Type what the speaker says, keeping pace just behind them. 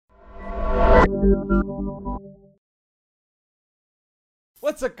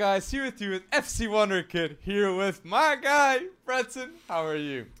What's up, guys? Here with you with FC Wonder Kid. Here with my guy, Bretson. How are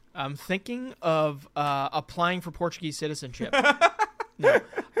you? I'm thinking of applying for Portuguese citizenship. No.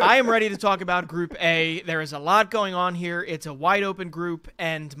 I am ready to talk about Group A. There is a lot going on here. It's a wide open group,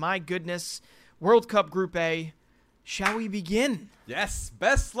 and my goodness, World Cup Group A. Shall we begin? Yes,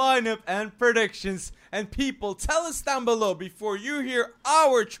 best lineup and predictions. And people, tell us down below before you hear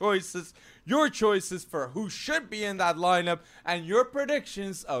our choices, your choices for who should be in that lineup, and your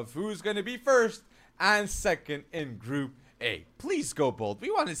predictions of who's going to be first and second in Group A. Please go bold. We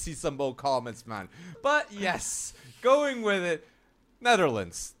want to see some bold comments, man. But yes, going with it.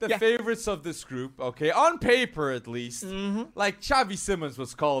 Netherlands, the favorites of this group, okay, on paper at least, like Xavi Simons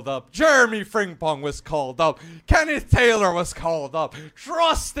was called up, Jeremy Frimpong was called up, Kenneth Taylor was called up,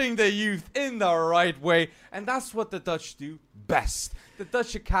 trusting the youth in the right way, and that's what the Dutch do best. The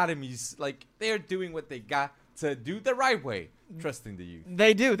Dutch academies, like, they're doing what they got to do the right way, trusting the youth.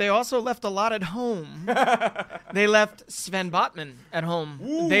 They do. They also left a lot at home. They left Sven Botman at home.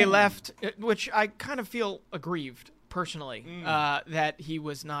 Ooh. They left, which I kind of feel aggrieved. Personally, that he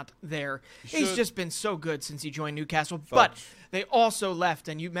was not there. He's just been so good since he joined Newcastle. But they also left,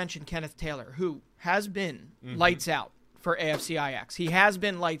 and you mentioned Kenneth Taylor, who has been lights out for AFC Ajax. He has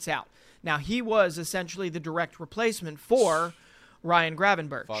been lights out. Now, he was essentially the direct replacement for Ryan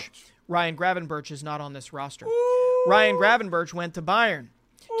Gravenberch. Ryan Gravenberch is not on this roster. Ooh. Ryan Gravenberch went to Bayern.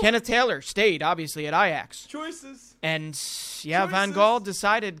 Kenneth Taylor stayed, obviously, at Ajax. Choices. And, yeah, Van Gaal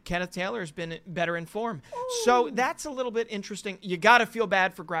decided Kenneth Taylor's been better in form. Ooh. So that's a little bit interesting. You got to feel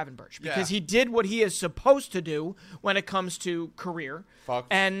bad for Gravenberch because he did what he is supposed to do when it comes to career.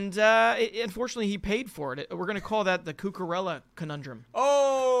 And, unfortunately, he paid for it. We're going to call that the Cucurella conundrum.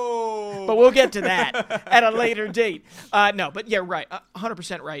 Oh! But we'll get to that at a later date. No, but, yeah, right.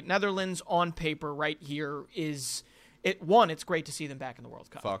 100% right. Netherlands on paper right here is... It's great to see them back in the World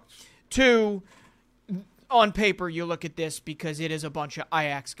Cup. Two, on paper, you look at this because it is a bunch of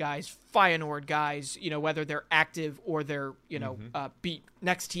Ajax guys, Feyenoord guys, whether they're active or they're, beat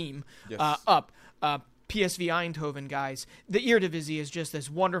next team up. PSV Eindhoven guys. The Eredivisie is just this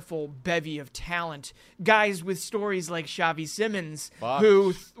wonderful bevy of talent. Guys with stories like Xavi Simons,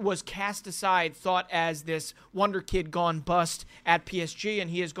 who was cast aside, thought as this wonder kid gone bust at PSG,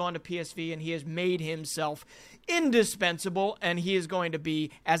 and he has gone to PSV, and he has made himself indispensable, and he is going to be,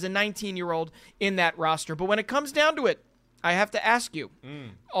 as a 19-year-old, in that roster. But when it comes down to it, I have to ask you,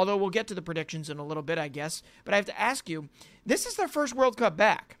 although we'll get to the predictions in a little bit, I guess, but I have to ask you, this is their first World Cup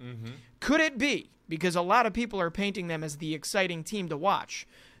back. Could it be, because a lot of people are painting them as the exciting team to watch,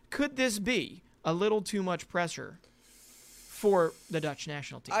 could this be a little too much pressure for the Dutch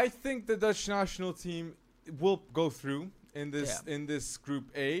national team? I think the Dutch national team will go through in this Group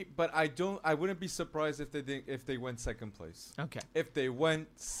A, but I wouldn't be surprised if they went second place. Okay. If they went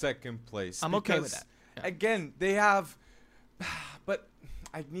second place. I'm okay with that. Yeah. Again, they have but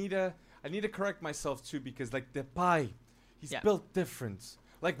I need to correct myself too, because like Depay, he's built different.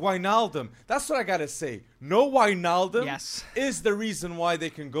 Like Wijnaldum, that's what I gotta say. No Wijnaldum is the reason why they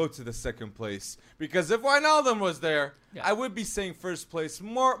can go to the second place. Because if Wijnaldum was there, I would be saying first place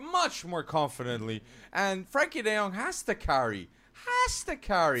much more confidently. And Frankie de Jong has to carry.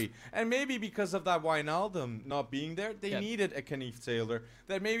 And maybe because of that Wijnaldum not being there, they needed a Kenneth Taylor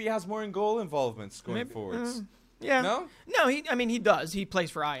that maybe has more in goal involvements going forwards. Yeah. No, he does. He plays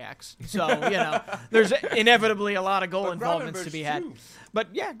for Ajax. So, there's inevitably a lot of goal involvements to be had. Too.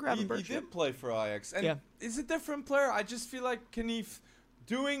 But, Gravenberch. He did play for Ajax. And is a different player. I just feel like Kenneth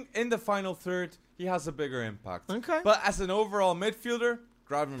doing in the final third, he has a bigger impact. Okay. But as an overall midfielder,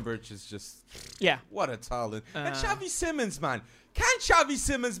 Gravenberch is just... Yeah. What a talent. And Xavi Simons, man. Can Xavi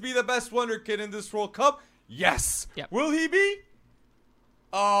Simons be the best wonder kid in this World Cup? Yes. Yep. Will he be?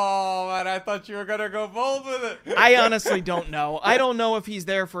 Oh, man, I thought you were going to go bold with it. I honestly don't know. I don't know if he's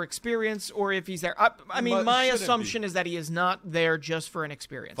there for experience or if he's there. I mean, my assumption is that he is not there just for an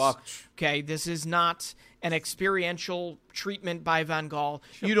experience. Okay, this is not an experiential treatment by Van Gaal.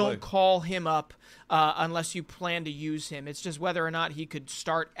 You don't call him up unless you plan to use him. It's just whether or not he could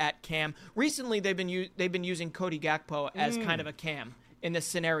start at cam. Recently, they've been using Cody Gakpo as kind of a cam in this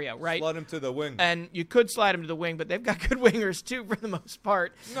scenario, right? Slide him to the wing. And you could slide him to the wing, but they've got good wingers, too, for the most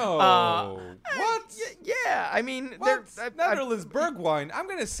part. No. What? Yeah, I mean... Netherlands Bergwijn. I'm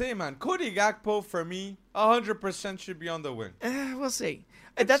going to say, man, Cody Gakpo, for me, 100% should be on the wing. We'll see.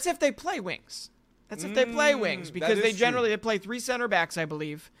 That's if they play wings. That's if they play wings, because they generally play three center backs, I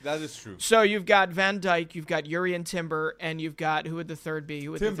believe. That is true. So you've got Van Dijk, you've got Jurriën Timber, and you've got, who would the third be?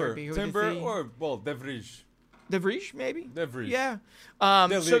 Timber or, De Vrij. De Vrij, maybe? De Vrij. Yeah.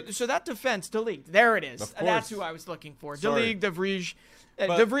 So that defense, De Ligt. There it is. That's who I was looking for. De Ligt, De Vrij.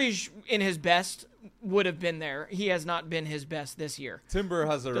 De Vrij, in his best, would have been there. He has not been his best this year. Timber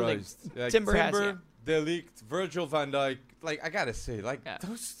has arisen. Like, Timber has, De Ligt, Virgil van Dijk. Like, I gotta say,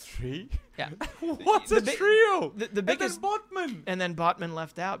 those three. Yeah. What's a trio? The biggest, and then Botman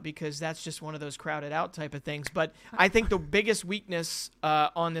left out because that's just one of those crowded out type of things. But I think the biggest weakness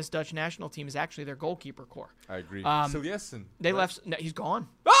on this Dutch national team is actually their goalkeeper core. I agree. Siljessen. They left. No, he's gone.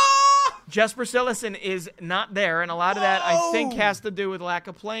 Ah! Jesper Sillissen is not there, and a lot of that I think has to do with lack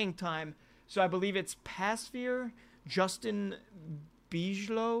of playing time. So I believe it's Pasveer, Justin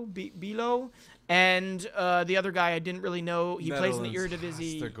Bijlo, and the other guy I didn't really know. He plays in the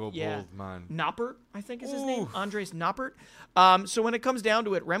Eredivisie. Bold, man. Noppert, I think is his name. Andres Noppert. So when it comes down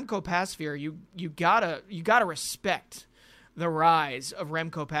to it, Remco Pasveer, you gotta respect the rise of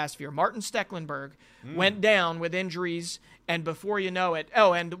Remco Pasveer. Martin Stecklenburg went down with injuries, and before you know it,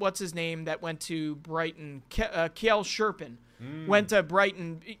 and what's his name that went to Brighton? Kjell Scherpen. Went to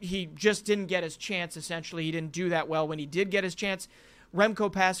Brighton. He just didn't get his chance, essentially. He didn't do that well. When he did get his chance,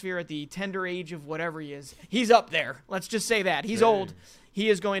 Remco Pasveer, at the tender age of whatever he is, he's up there. Let's just say that. He's old. He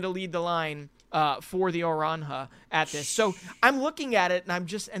is going to lead the line for the Oranje at this. So I'm looking at it,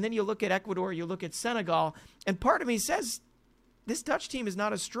 and then you look at Ecuador, you look at Senegal, and part of me says this Dutch team is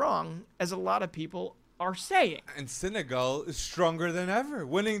not as strong as a lot of people are saying. And Senegal is stronger than ever.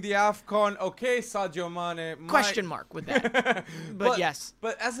 Winning the AFCON, okay, Sadio Mane. Question mark with that. but yes.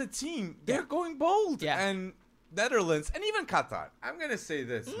 But as a team, they're going bold. Yeah. And Netherlands, and even Qatar. I'm going to say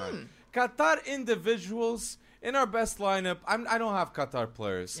this, man. Qatar individuals, in our best lineup, I don't have Qatar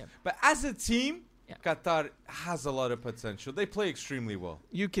players. Yeah. But as a team, Qatar has a lot of potential. They play extremely well.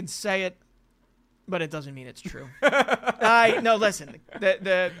 You can say it, but it doesn't mean it's true. No, listen.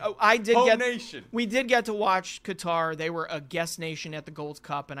 Nation. We did get to watch Qatar. They were a guest nation at the Gold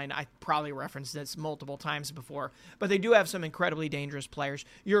Cup, and I probably referenced this multiple times before. But they do have some incredibly dangerous players.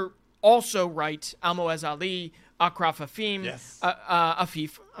 You're also right. Almoez Ali, Akraf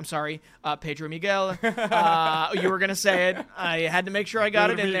Afif, Pedro Miguel. You were going to say it. I had to make sure I got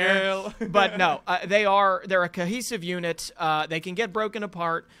it in there. But no, they're a cohesive unit. They can get broken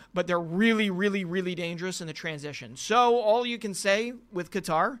apart, but they're really, really, really dangerous in the transition. So all you can say with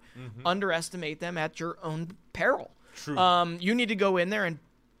Qatar, underestimate them at your own peril. True. You need to go in there and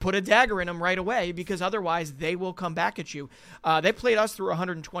put a dagger in them right away, because otherwise they will come back at you. They played us through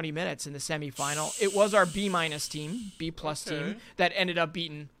 120 minutes in the semifinal. It was our B- team, B+ team, that ended up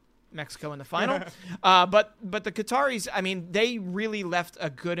beating Mexico in the final. But the Qataris, I mean, they really left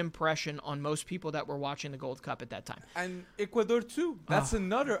a good impression on most people that were watching the Gold Cup at that time. And Ecuador too. That's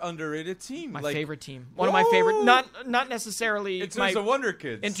another underrated team. My favorite team. One of my favorite. Not necessarily in terms of Wonder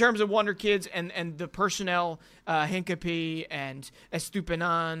Kids. In terms of Wonder Kids and the personnel, Hincapie and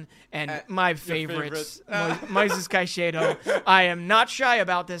Estupinan and my favorites, Moises Caicedo. I am not shy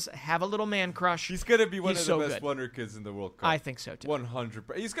about this. I have a little man crush. He's gonna be one of the best Wonder Kids in the World Cup. I think so too.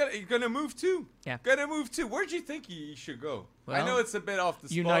 100%. He's gonna move too. Yeah. Gonna move too. Where'd you think he should go? Well, I know it's a bit off the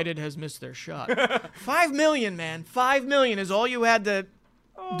spot. United has missed their shot. $5 million, man. $5 million is all you had to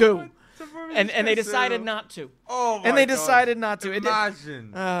do. And they decided not to. Oh my God. And they decided not to.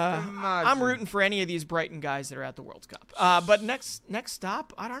 Imagine. I'm rooting for any of these Brighton guys that are at the World Cup. But next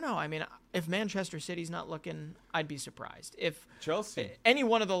stop, I don't know. I mean, if Manchester City's not looking, I'd be surprised. If Chelsea, any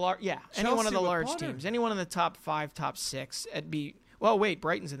one of the large teams, any one of the top 5, top 6, it'd be. Well, wait,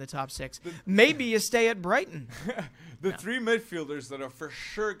 Brighton's in the top 6. Maybe you stay at Brighton. The three midfielders that are for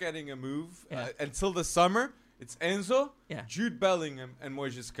sure getting a move until the summer. It's Enzo, Jude Bellingham, and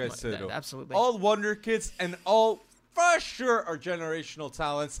Moises Caicedo. Absolutely. All Wonder Kids and all for sure are generational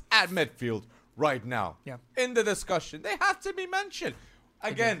talents at midfield right now. Yeah. In the discussion. They have to be mentioned.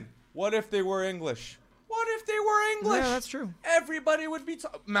 Again, what if they were English? What if they were English? Yeah, that's true. Everybody would be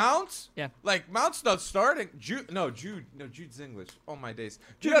Mount? Yeah. Like, Mount's not starting. Jude's English. Oh, my days.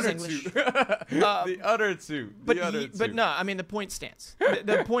 Jude's English. The other two. But no, I mean, the point stands.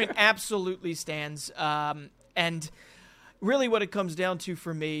 The point absolutely stands. And really what it comes down to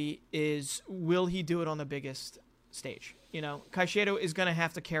for me is, will he do it on the biggest stage? You know, Caicedo is going to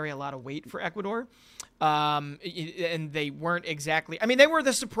have to carry a lot of weight for Ecuador. And they weren't exactly... I mean, they were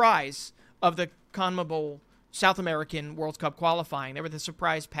the surprise of the CONMEBOL South American World Cup qualifying. They were the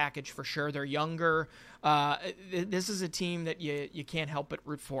surprise package for sure. They're younger. This is a team that you can't help but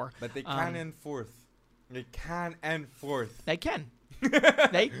root for. But they can end fourth. They can end fourth. They can.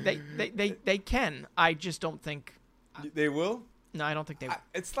 They can. I just don't think they will. No, I don't think they will.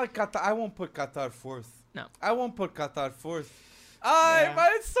 It's like Qatar. I won't put Qatar fourth. No, I won't put Qatar fourth. But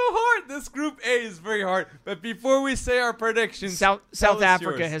it's so hard. This Group A is very hard. But before we say our predictions, South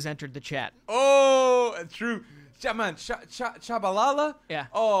Africa yours. has entered the chat. Oh, true. Man, Chabalala? Yeah.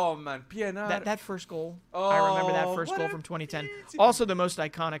 Oh, man. PNR. That first goal. Oh, I remember that first goal from 2010. Also the most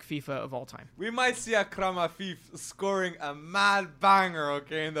iconic FIFA of all time. We might see Akram Afif scoring a mad banger,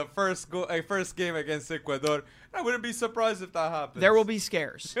 okay, in the first game against Ecuador. I wouldn't be surprised if that happens. There will be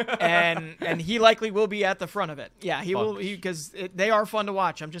scares, and he likely will be at the front of it. Yeah, he will, because they are fun to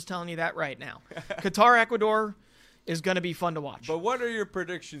watch. I'm just telling you that right now. Qatar, Ecuador is going to be fun to watch. But what are your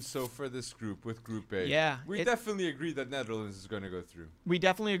predictions for this group with Group A? Yeah. We definitely agree that Netherlands is going to go through. We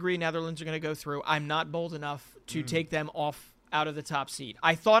definitely agree Netherlands are going to go through. I'm not bold enough to take them out of the top seed.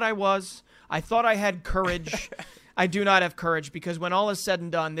 I thought I was. I thought I had courage. I do not have courage because when all is said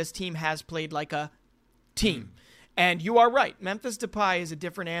and done, this team has played like a team. And you are right. Memphis Depay is a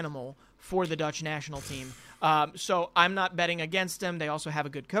different animal for the Dutch national team. So I'm not betting against them. They also have a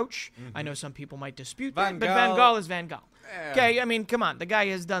good coach. I know some people might dispute that, but Van Gaal is Van Gaal. Yeah. Okay, I mean, come on. The guy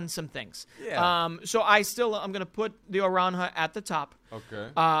has done some things. Yeah. So I'm going to put the Oranje at the top. Okay.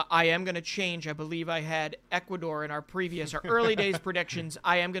 I am going to change. I believe I had Ecuador in our early days predictions.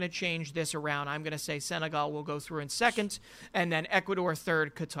 I am going to change this around. I'm going to say Senegal will go through in second, and then Ecuador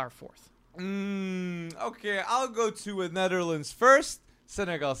third, Qatar fourth. Okay, I'll go with Netherlands first,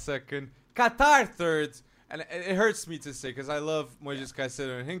 Senegal second, Qatar third, and it hurts me to say because I love Moises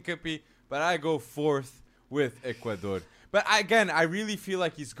Caicedo and Hincapie, but I go fourth with Ecuador. But again, I really feel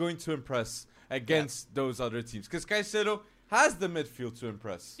like he's going to impress against those other teams because Caicedo has the midfield to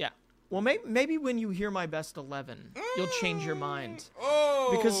impress. Yeah. Well, maybe when you hear my best 11, you'll change your mind. Oh.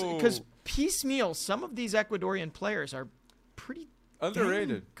 Because piecemeal, some of these Ecuadorian players are pretty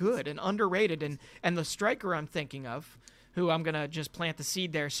underrated, good and underrated, and the striker I'm thinking of, who I'm gonna just plant the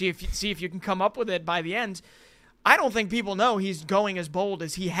seed there, see if you can come up with it by the end. I don't think people know he's going as bold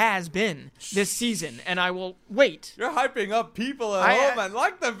as he has been this season, and I will wait. You're hyping up people at home, man.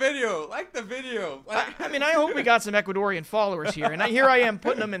 Like the video. I mean, I hope we got some Ecuadorian followers here, and here I am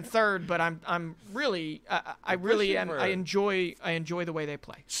putting them in third, but I'm really, I enjoy the way they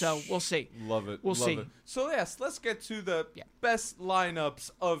play. So we'll see. Love it. We'll see. So yes, let's get to the best lineups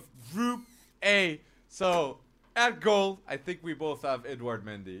of Group A. So. At goal, I think we both have Edouard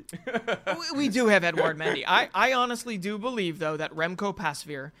Mendy. We do have Edouard Mendy. I honestly do believe, though, that Remco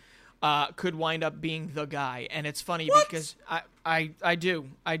Pasveer could wind up being the guy. And it's funny because I do.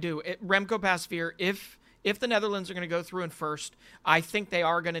 Remco Pasveer, if the Netherlands are going to go through in first, I think they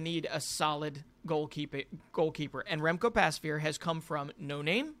are going to need a solid goalkeeper. And Remco Pasveer has come from no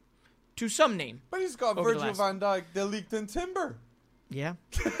name to some name. But he's got Virgil van Dijk, De Ligt, and Timber. Yeah.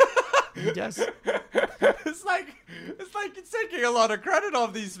 He does. It's like you're taking a lot of credit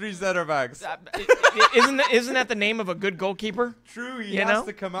off these three center backs. Isn't that the name of a good goalkeeper? True, he has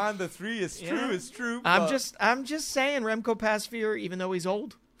to command the three. It's true. I'm just saying, Remco Pasveer, even though he's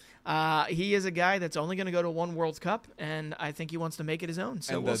old, he is a guy that's only going to go to one World Cup, and I think he wants to make it his own.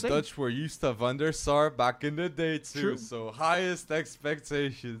 So we'll see. And the Dutch were used to Van der Sar back in the day too. True. So highest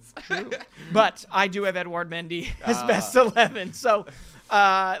expectations. True. But I do have Edouard Mendy as best 11. So.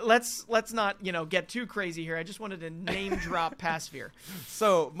 Let's not get too crazy here. I just wanted to name drop Pasveer.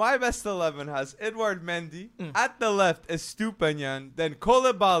 So my best 11 has Edouard Mendy at the left, Estupiñán, then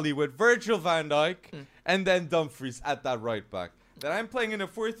Koulibaly with Virgil van Dijk, and then Dumfries at that right back. Then I'm playing in a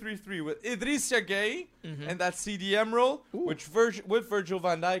 4-3-3 with Idrissa Gueye and that CDM role, with Virgil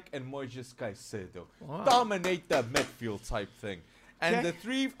van Dijk and Moises Caicedo. Wow. Dominate the midfield type thing. And the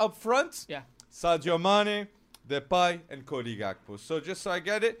three up front, Sadio Mane, Depay, and Cody Gakpo. So just so I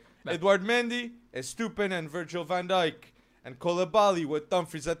get it, Edouard Mendy, Estupiñán, and Virgil van Dijk, and Koulibaly with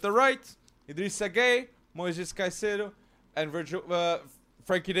Dumfries at the right, Idrissa Gueye, Moises Caicedo, and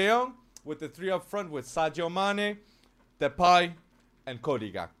Frankie de Jong, with the three up front with Sadio Mane, Depay, and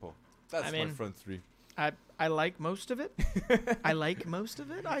Cody Gakpo. That's my front three. I like most of it.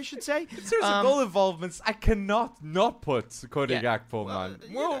 I should say. In terms of goal involvements, I cannot not put Cody Gakpo, man.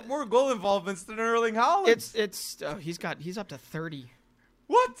 More goal involvements than Erling Haaland. He's up to 30.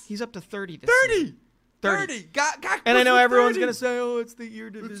 What? He's up to 30 this 30? season. 30. And I know everyone's 30. going to say, oh, it's the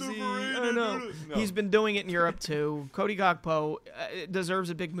Eredivisie. I don't know. No. He's been doing it in Europe, too. Cody Gakpo deserves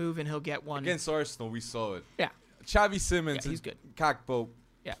a big move, and he'll get one. Against Arsenal, we saw it. Yeah. Xavi Simons he's good. Gakpo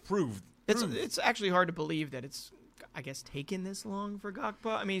proved. It's actually hard to believe that it's I guess, taken this long for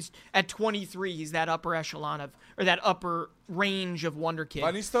Gakpo. I mean, he's at 23. He's that upper echelon of, or that upper range of wonder kid.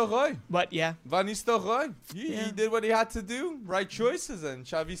 Van Nistelrooy. But yeah, Van Nistelrooy. He did what he had to do. Right choices, and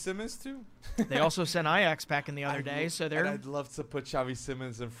Xavi Simons too. They also sent Ajax back in the other day, so they're. I'd love to put Xavi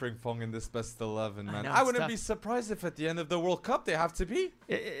Simons and Frimpong in this best 11, man. know, I it's wouldn't tough. be surprised if at the end of the World Cup they have to be.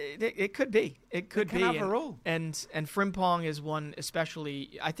 It could be. It could They be. can have a role. And Frimpong is one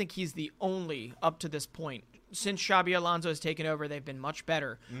especially. I think he's the only up to this point. Since Xabi Alonso has taken over, they've been much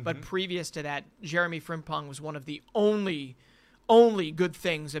better. But previous to that, Jeremy Frimpong was one of the only good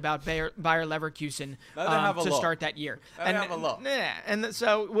things about Bayer Leverkusen to start that year. They have a lot. Yeah, and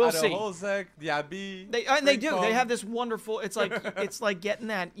so we'll see. Holzek, Diaby, They do. Frimpong. They have this wonderful. It's like getting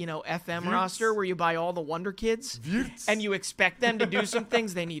that FM roster where you buy all the wonder kids, Wirtz. and you expect them to do some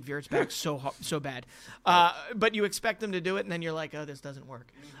things. They need Wirtz back so bad, but you expect them to do it, and then you're like, oh, this doesn't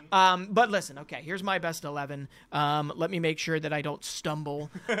work. But listen, okay, here's my best 11. Let me make sure that I don't stumble.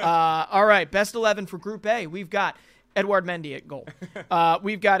 All right, best 11 for Group A. We've got Edouard Mendy at goal.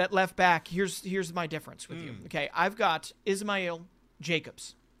 We've got at left back. Here's my difference with you. Okay, I've got Ismail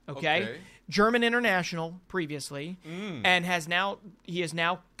Jacobs. Okay. German international previously, and he has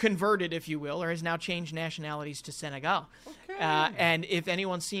now converted, if you will, or has now changed nationalities to Senegal. And if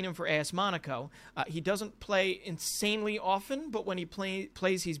anyone's seen him for AS Monaco, he doesn't play insanely often, but when he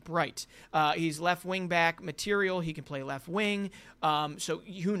plays, he's bright. He's left wing back material. He can play left wing. So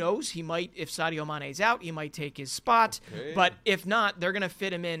who knows? He might, if Sadio Mane's out, he might take his spot. But if not, they're going to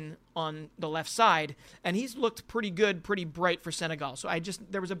fit him in on the left side. And he's looked pretty good, pretty bright for Senegal. So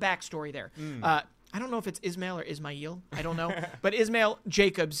there was a backstory there. I don't know if it's Ismail or Ismail. I don't know. But Ismail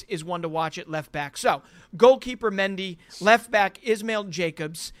Jacobs is one to watch at left back. So, goalkeeper Mendy, left back Ismail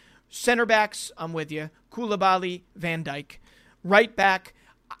Jacobs, center backs, I'm with you, Koulibaly, Van Dijk. Right back,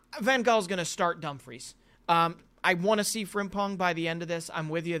 Van Gaal's going to start Dumfries. I want to see Frimpong by the end of this. I'm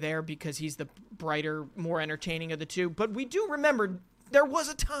with you there because he's the brighter, more entertaining of the two. But we do remember there was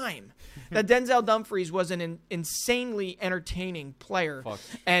a time that Denzel Dumfries was an insanely entertaining player,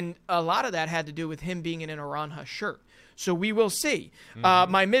 and a lot of that had to do with him being in an Aranja shirt. So we will see.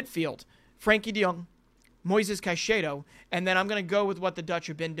 My midfield, Frankie de Jong, Moises Caicedo, and then I'm going to go with what the Dutch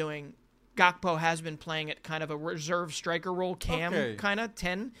have been doing. Gakpo has been playing at kind of a reserve striker role, kind of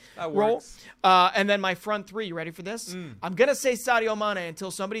 10 that role. Works. And then my front three, you ready for this? I'm going to say Sadio Mane until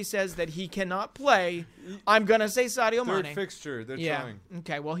somebody says that he cannot play. I'm going to say Sadio Mane. Third fixture, they're trying.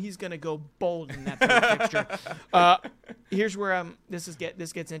 Okay, well, he's going to go bold in that third fixture. Here's where this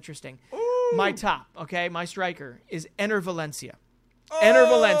gets interesting. Ooh. My top, okay, my striker is Enner Valencia. Oh! Enner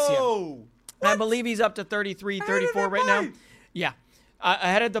Valencia. What? I believe he's up to 33, 34 right now. Yeah.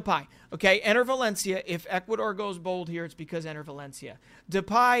 Ahead of Depay. Okay, Enner Valencia. If Ecuador goes bold here, it's because Enner Valencia.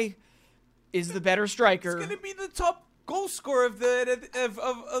 Depay is the better striker. He's going to be the top goal scorer of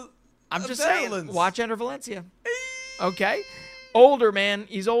I'm just Netherlands. saying, watch Enner Valencia. Okay? Older, man.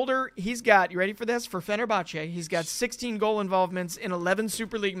 He's older. He's got, you ready for this? For Fenerbahce, he's got 16 goal involvements in 11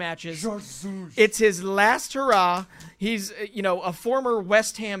 Super League matches. It's his last hurrah. He's, a former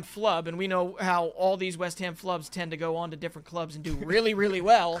West Ham flub, and we know how all these West Ham flubs tend to go on to different clubs and do really, really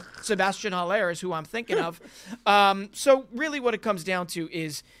well. Sebastian Haller is who I'm thinking of. So really what it comes down to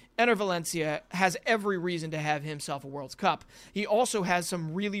is Enner Valencia has every reason to have himself a World Cup. He also has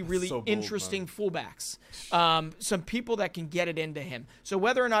some really, really interesting fullbacks. Some people that can get it into him. So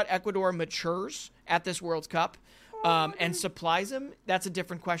whether or not Ecuador matures at this World Cup and supplies him, that's a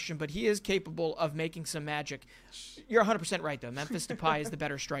different question. But he is capable of making some magic. You're 100% right, though. Memphis Depay is the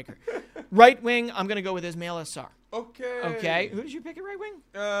better striker. Right wing, I'm going to go with Ismail Assar. Okay. Who did you pick at right wing?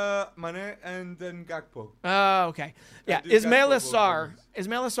 Mane and then Gakpo. Oh, okay. Yeah, Ismail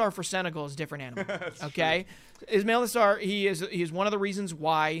Assar for Senegal is a different animal. Okay? Ismail Assar, he is one of the reasons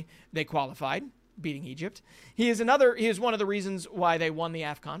why they qualified, beating Egypt. He is one of the reasons why they won the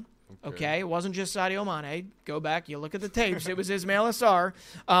AFCON. Okay, it wasn't just Sadio Mane. Go back, you look at the tapes. It was Ismail Assar.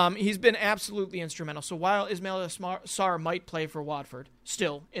 He's been absolutely instrumental. So while Ismail Assar might play for Watford,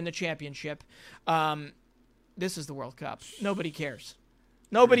 still in the championship, this is the World Cup. Nobody cares.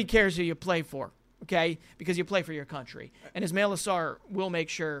 Nobody cares who you play for, okay? Because you play for your country. And Ismail Assar will make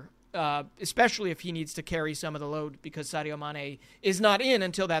sure, especially if he needs to carry some of the load because Sadio Mane is not in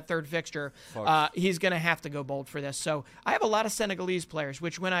until that third fixture, he's going to have to go bold for this. So I have a lot of Senegalese players,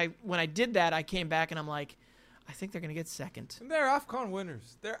 which when I did that, I came back and I'm like, I think they're going to get second. And they're AFCON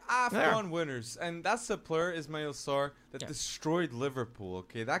winners. They're AFCON winners. And that's the player, Ismail Sarr, that destroyed Liverpool,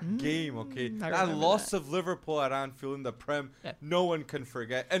 okay? That game, okay? That loss of Liverpool at Anfield in the Prem, no one can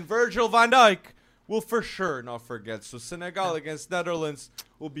forget. And Virgil van Dijk will for sure not forget. So Senegal against Netherlands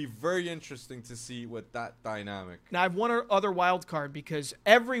will be very interesting to see with that dynamic. Now, I have one other wild card because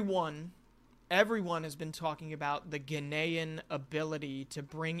everyone has been talking about the Ghanaian ability to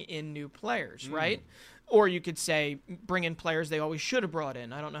bring in new players, right? Or you could say bring in players they always should have brought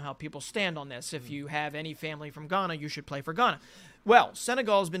in. I don't know how people stand on this. If you have any family from Ghana, you should play for Ghana. Well,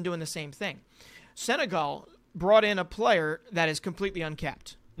 Senegal has been doing the same thing. Senegal brought in a player that is completely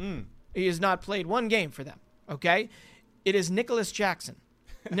uncapped. He has not played one game for them, okay? It is Nicholas Jackson.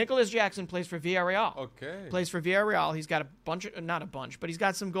 Nicholas Jackson plays for Villarreal. Okay. Plays for Villarreal. He's got not a bunch, but he's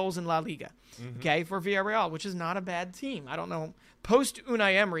got some goals in La Liga, okay, for Villarreal, which is not a bad team. I don't know. Post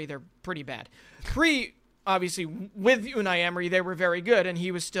Unai Emery, they're pretty bad. Obviously, with Unai Emery, they were very good, and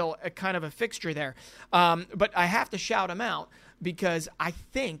he was still a kind of a fixture there. But I have to shout him out because I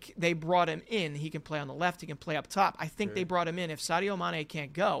think they brought him in. He can play on the left. He can play up top. I think they brought him in. If Sadio Mane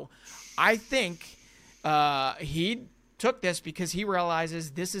can't go, I think he took this because he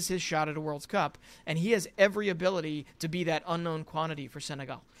realizes this is his shot at a World Cup, and he has every ability to be that unknown quantity for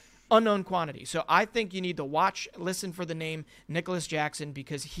Senegal. Unknown quantity. So I think you need to listen for the name Nicholas Jackson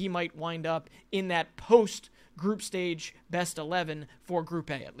because he might wind up in that post-group stage best 11 for Group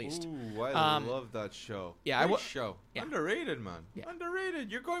A at least. Ooh, I love that show. Yeah, Great show. Yeah. Underrated, man. Yeah.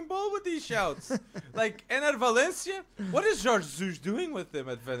 Underrated. You're going bold with these shouts. And at Valencia, what is Jorge Jesus doing with him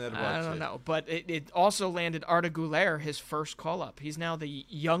at Fenerbahce? I don't know, but it also landed Arda Güler his first call-up. He's now the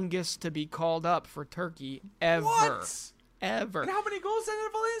youngest to be called up for Turkey ever. What? Ever. And how many goals at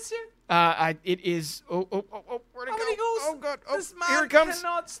Valencia? It is. Where'd it go? How many goals? Oh God! This man Here it comes.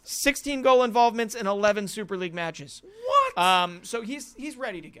 cannot 16 goal involvements in 11 Super League matches. What? So he's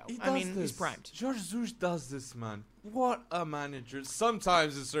ready to go. He's primed. Jorge Jesus does this, man. What a manager.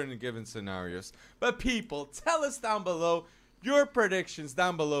 Sometimes in certain given scenarios. But people, tell us down below your predictions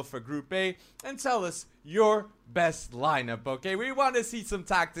down below for Group A and tell us your best lineup, okay? We want to see some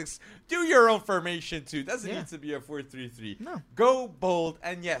tactics. Do your own formation too. Doesn't need to be a 4-3-3. No. Go bold.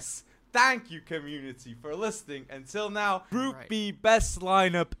 And yes, thank you, community, for listening. Until now, Group B best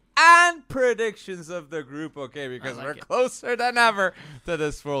lineup and predictions of the group, okay? Because we're closer than ever to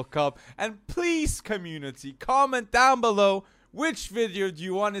this World Cup. And please, community, comment down below which video do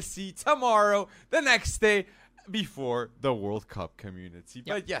you want to see tomorrow, the next day, before the World Cup, community.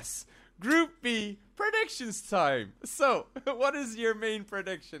 But yes, Group B predictions time. So, what is your main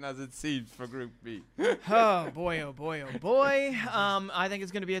prediction as it seems for Group B? Oh boy, oh boy, oh boy. I think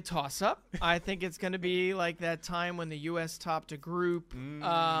it's going to be a toss-up. I think it's going to be like that time when the U.S. topped a group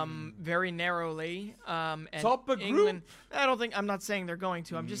very narrowly. And Top a England, group? I'm not saying they're going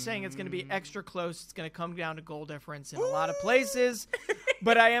to. I'm just saying it's going to be extra close. It's going to come down to goal difference in a lot of places.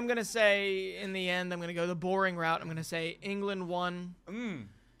 But I am going to say, in the end, I'm going to go the boring route. I'm going to say England 1,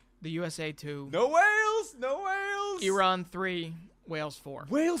 the USA 2. No Wales! No Wales! Iran 3, Wales 4.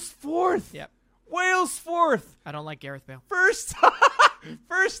 Wales 4th! Yep. Wales 4th! I don't like Gareth Bale. First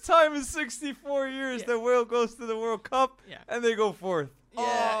time in 64 years that Wales goes to the World Cup, and they go 4th.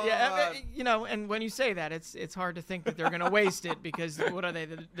 And when you say that, it's hard to think that they're going to waste it because what are they,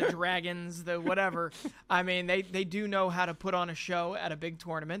 the Dragons, the whatever. I mean, they do know how to put on a show at a big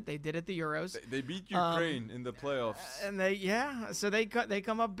tournament. They did at the Euros. They beat Ukraine in the playoffs. And so they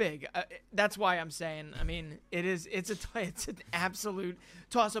come up big. That's why I'm saying, I mean, it's an absolute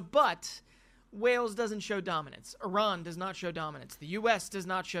toss-up, but Wales doesn't show dominance. Iran does not show dominance. The U.S. does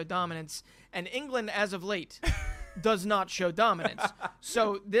not show dominance. And England, as of late, does not show dominance.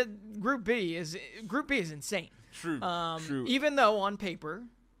 So the Group B is insane. True. True. Even though on paper,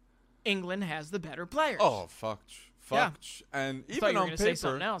 England has the better players. Oh, fuck. Yeah. And even I thought you were on gonna paper, say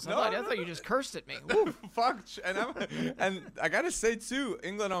something else. I thought you just cursed at me. Fuck. And I gotta say too,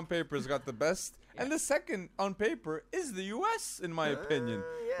 England on paper has got the best, and the second on paper is the U.S. in my opinion.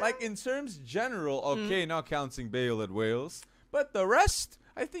 Like in terms general, okay, not counting Bale at Wales, but the rest,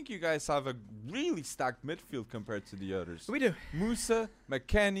 I think you guys have a really stacked midfield compared to the others. We do. Musa,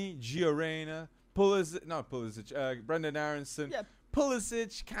 McKennie, Gio Pulisic, Brendan Aronson. Yeah.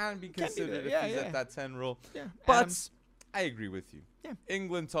 Pulisic can be considered if he's at that 10 role. Yeah. But I agree with you. Yeah.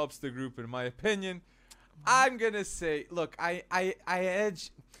 England tops the group in my opinion. I'm going to say, look, I'm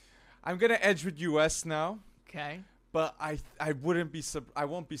going to edge with US now. Okay. But I won't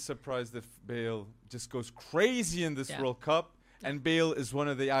be surprised if Bale just goes crazy in this World Cup, and Bale is one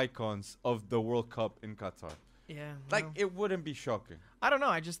of the icons of the World Cup in Qatar. Yeah. Like, it wouldn't be shocking. I don't know.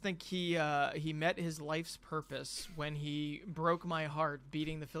 I just think he met his life's purpose when he broke my heart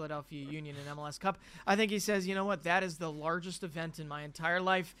beating the Philadelphia Union in MLS Cup. I think he says, you know what, that is the largest event in my entire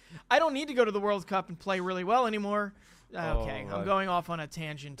life. I don't need to go to the World Cup and play really well anymore. Okay, I'm going off on a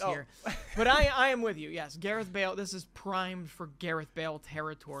tangent here. But I am with you. Yes, Gareth Bale, this is primed for Gareth Bale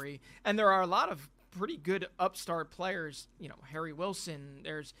territory. And there are a lot of pretty good upstart players. Harry Wilson,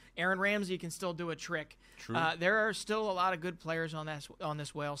 there's Aaron Ramsey can still do a trick. True. There are still a lot of good players on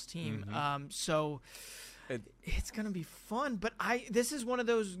this Wales team. So it's going to be fun, but this is one of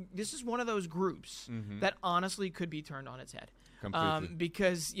those groups that honestly could be turned on its head. Completely.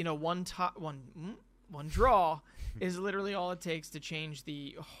 Because one draw is literally all it takes to change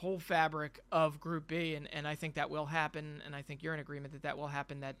the whole fabric of Group B, and I think that will happen, and I think you're in agreement that will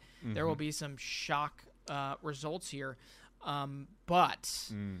happen, that there will be some shock results here.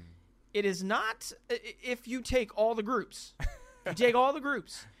 But it is not, if you take all the groups,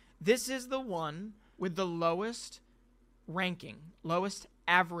 this is the one with the lowest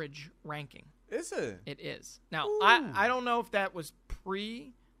average ranking. Is it? It is. Now, I don't know if that was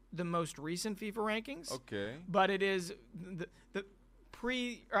the most recent FIFA rankings. Okay. But it is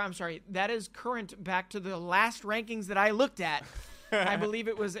that is current back to the last rankings that I looked at. I believe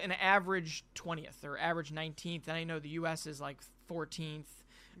it was an average 20th or average 19th, and I know the U.S. is like 14th.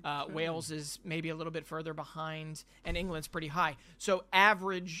 Wales is maybe a little bit further behind, and England's pretty high. So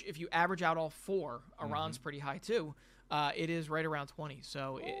if you average out all four, Iran's pretty high too. It is right around 20.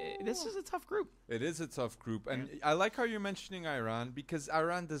 So this is a tough group. It is a tough group. And I like how you're mentioning Iran, because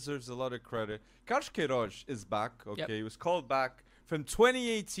Iran deserves a lot of credit. Karsh Kiroj is back. Okay. He was called back from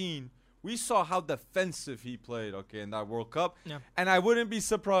 2018. We saw how defensive he played, in that World Cup. Yeah. And I wouldn't be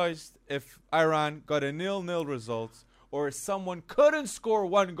surprised if Iran got a 0-0 result, or if someone couldn't score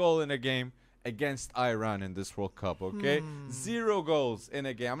one goal in a game against Iran in this World Cup, 0 goals in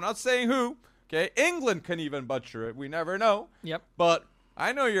a game. I'm not saying who. Okay, England can even butcher it. We never know. Yep. But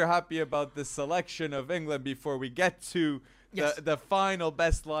I know you're happy about the selection of England before we get to the final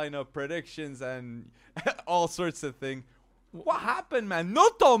best lineup predictions and all sorts of things. What happened, man? No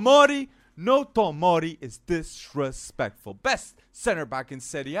Tomori is disrespectful. Best center back in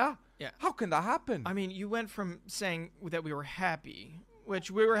Serie A. Yeah. How can that happen? I mean, you went from saying that we were happy,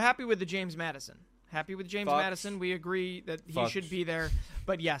 which we were happy with the James Madison. Happy with James Madison. We agree that he should be there.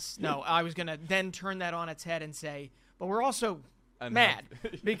 But yes, no, I was going to then turn that on its head and say, but we're also mad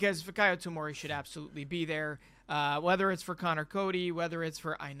because Fikayo Tomori should absolutely be there. Whether it's for Connor Cody, whether it's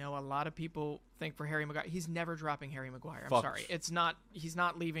for, I know a lot of people think for Harry Maguire. He's never dropping Harry Maguire. I'm sorry. He's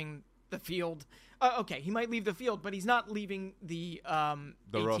not leaving the field. Okay, he might leave the field, but he's not leaving the 18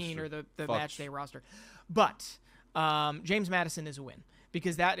 roster. Or the match day roster. But James Madison is a win,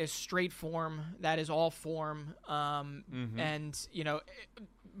 because that is straight form. That is all form. And,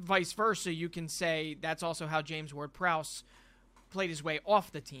 vice versa, you can say that's also how James Ward-Prowse played his way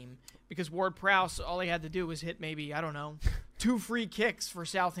off the team, because Ward-Prowse, all he had to do was hit maybe, 2 free kicks for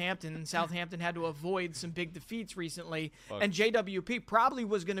Southampton, and Southampton had to avoid some big defeats recently. And JWP probably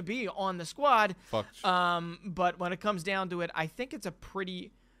was going to be on the squad. But when it comes down to it, I think it's a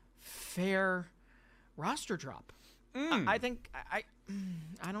pretty fair roster drop. I think I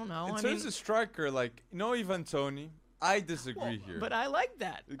don't know. In terms of striker, no Ivan Toney. I disagree here. But I like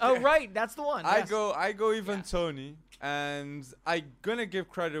that. Okay. Oh, right. That's the one. I go Ivan Toney, and I'm going to give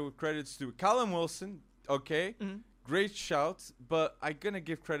credits to Callum Wilson. Okay. Great shout. But I'm going to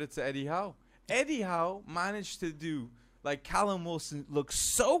give credit to Eddie Howe. Eddie Howe managed to do, Callum Wilson looked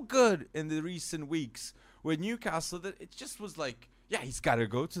so good in the recent weeks with Newcastle that it just was he's got to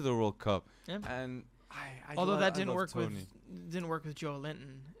go to the World Cup. Yeah. And although that didn't work with Joe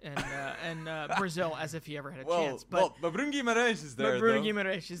Linton and Brazil, as if he ever had a chance. But Bruno Guimaraes is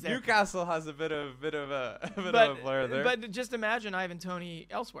there. Newcastle has a bit of a player there. But just imagine Ivan Toney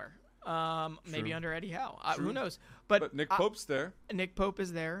elsewhere. Maybe under Eddie Howe. Who knows? But Nick Pope's there. Nick Pope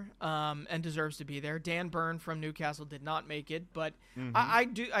is there, and deserves to be there. Dan Burn from Newcastle did not make it, but I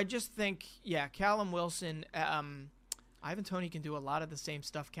just think, Callum Wilson. Ivan Toney can do a lot of the same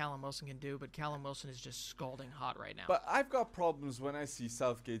stuff Callum Wilson can do, but Callum Wilson is just scalding hot right now. But I've got problems when I see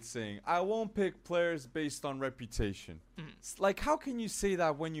Southgate saying, I won't pick players based on reputation. How can you say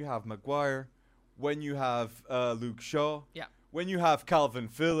that when you have Maguire, when you have Luke Shaw, when you have Calvin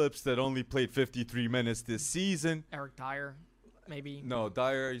Phillips that only played 53 minutes this season? Eric Dyer. Maybe. No,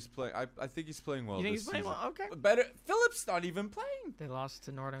 Dyer, he's playing. I think he's playing well. You think he's playing well? Okay. Better. Phillips not even playing. They lost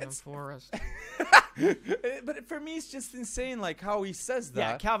to Nottingham Forest. But for me, it's just insane, how he says that.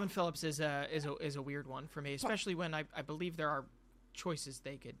 Yeah, Calvin Phillips is a weird one for me, especially when I believe there are choices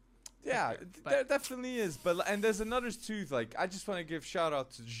they could. Yeah, there definitely is. And there's another too. I just want to give shout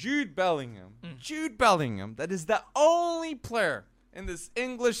out to Jude Bellingham. Jude Bellingham. That is the only player in this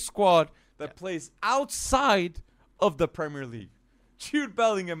English squad that plays outside of the Premier League. Jude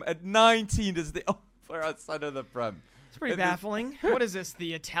Bellingham at 19 is the only player outside of the Prem. It's pretty baffling. What is this,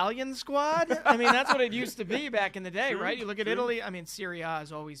 the Italian squad? I mean, that's what it used to be back in the day, right? You look at Italy. I mean, Serie A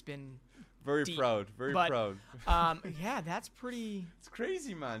has always been very deep, proud. Very proud. Yeah, that's pretty... It's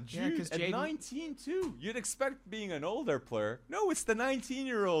crazy, man. Yeah, Jude, at 19, too. You'd expect being an older player. No, it's the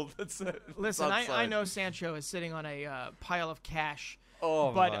 19-year-old. Listen, I know Sancho is sitting on a pile of cash.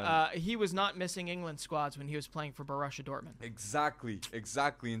 Oh, but he was not missing England squads when he was playing for Borussia Dortmund. Exactly.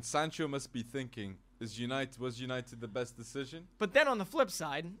 And Sancho must be thinking, was United the best decision? But then on the flip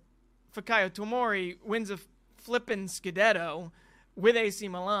side, Fikayo Tomori wins a flippin' Scudetto with AC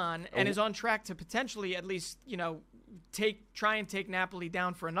Milan and is on track to potentially at least, try and take Napoli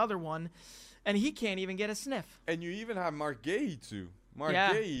down for another one, and he can't even get a sniff. And you even have Marc Guéhi too. Marc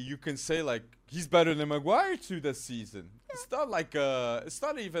Guéhi, you can say like he's better than Maguire too this season. It's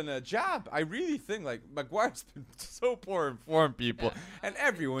not even a jab. I really think like Maguire's been so poor in form, people, and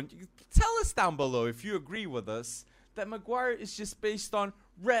everyone. Tell us down below if you agree with us that Maguire is just based on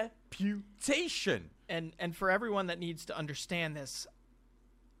reputation. And for everyone that needs to understand this,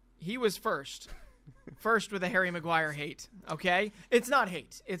 he was first with a Harry Maguire hate. Okay, it's not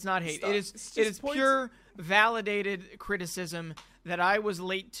hate. It is pure validated criticism that I was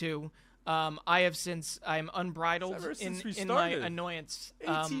late to. I'm unbridled in my annoyance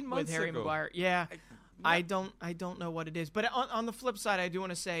with Harry Maguire. Yeah. I don't know what it is, but on the flip side, I do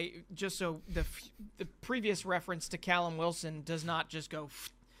want to say, just so the previous reference to Callum Wilson does not just go.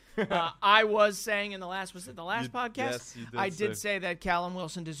 I was saying in the last podcast? Yes, you did. I did say that Callum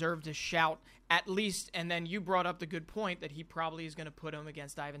Wilson deserved a shout at least, and then you brought up the good point that he probably is going to put him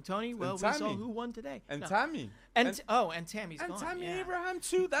against Ivan Toney. Well, we saw who won today. And Tammy. And Tammy's gone. And Tammy Abraham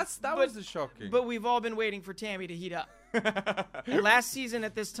too. That was the shocking. But we've all been waiting for Tammy to heat up. And last season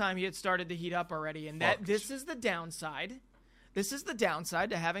at this time he had started to heat up already, and this is the downside. This is the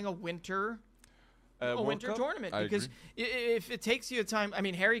downside to having a winter tournament, because if it takes you a time, I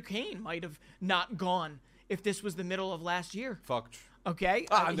mean, Harry Kane might have not gone if this was the middle of last year. Fucked. Okay,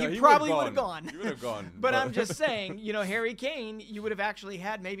 he probably would have gone. He would have gone. But I'm just saying, Harry Kane, you would have actually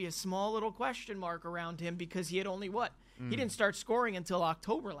had maybe a small little question mark around him because he had only he didn't start scoring until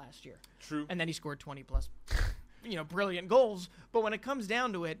October last year. True. And then he scored 20 plus, brilliant goals. But when it comes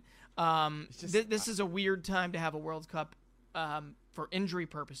down to it, this is a weird time to have a World Cup for injury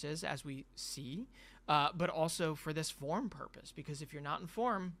purposes, as we see, but also for this form purpose, because if you're not in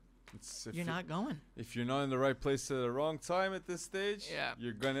form, you're not going. If you're not in the right place at the wrong time at this stage,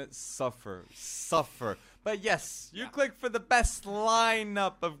 you're going to suffer. But yes, you clicked for the best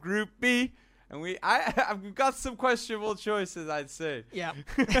lineup of Group B, and we've got some questionable choices, I'd say. Yeah.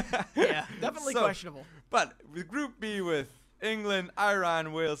 Yeah, definitely questionable. But with Group B with England,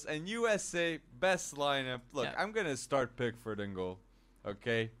 Iran, Wales, and USA, best lineup. Look, I'm going to start Pickford in goal.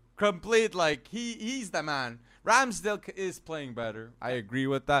 Okay? Complete, he's the man. Ramsdale is playing better. I agree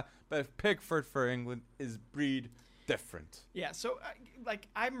with that. But Pickford for England is breed different. Yeah, so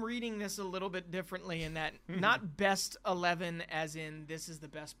I'm reading this a little bit differently in that not best 11 as in this is the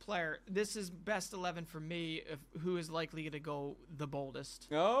best player. This is best 11 for me of who is likely to go the boldest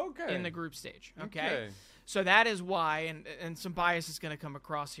in the group stage. Okay. So that is why, and some bias is going to come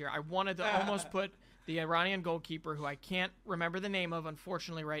across here. I wanted to almost put the Iranian goalkeeper, who I can't remember the name of,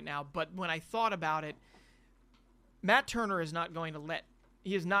 unfortunately, right now. But when I thought about it, Matt Turner is not going to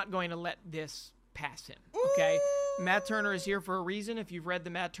let this pass him. Okay, Matt Turner is here for a reason. If you've read the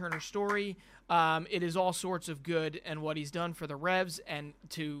Matt Turner story, it is all sorts of good and what he's done for the Revs and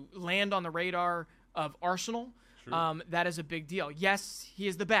to land on the radar of Arsenal. That is a big deal. Yes, he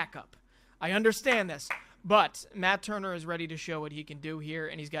is the backup. I understand this. But Matt Turner is ready to show what he can do here,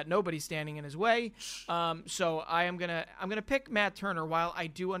 and he's got nobody standing in his way. So I'm gonna pick Matt Turner. While I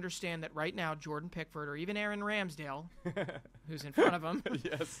do understand that right now Jordan Pickford or even Aaron Ramsdale, who's in front of him,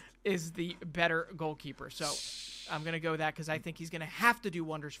 is the better goalkeeper. So I'm gonna go that because I think he's gonna have to do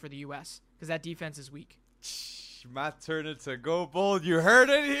wonders for the U.S. because that defense is weak. Matt Turner to go bold. You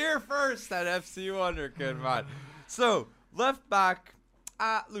heard it here first at FC Wonderkid, man. So left back,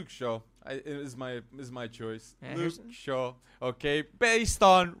 Luke Shaw. Is my choice. Luke Shaw, okay, based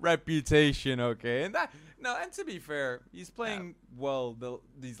on reputation, okay, and to be fair, he's playing well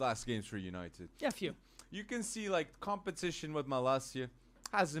these last games for United. Yeah, few. You can see competition with Malacia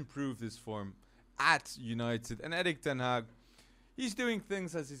has improved his form at United, and Erik ten Hag, he's doing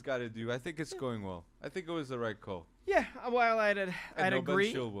things as he's got to do. I think it's going well. I think it was the right call. Yeah, while I'd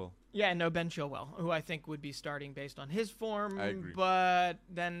agree. Ben Chilwell. Yeah, no Ben Chilwell, who I think would be starting based on his form. I agree. But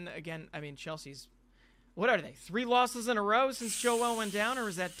then again, I mean, Chelsea's, what are they, 3 losses in a row since Chilwell went down, or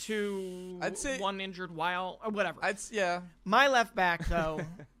is that 2? I'd say 1 injured while, or whatever. Yeah. My left back, though,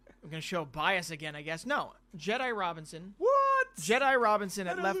 I'm going to show bias again, I guess. No, Jedi Robinson. What? Jedi Robinson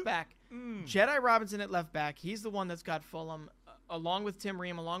at left back. Jedi Robinson at left back. He's the one that's got Fulham, along with Tim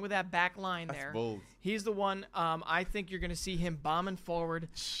Ream, along with that back line there. That's bold. He's the one. I think you're going to see him bombing forward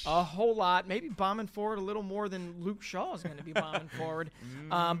a whole lot. Maybe bombing forward a little more than Luke Shaw is going to be bombing forward.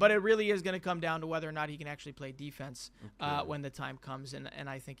 But it really is going to come down to whether or not he can actually play defense when the time comes, and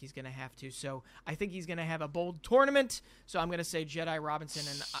I think he's going to have to. So I think he's going to have a bold tournament. So I'm going to say Jedi Robinson,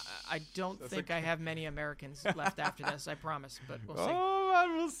 and I don't think I have many Americans left after this. I promise, but we'll see. Oh,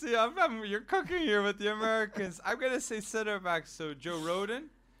 man, we'll see. You're cooking here with the Americans. I'm going to say center back, so Joe Rodon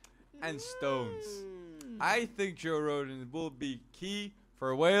and Stones. I think Joe Rodon will be key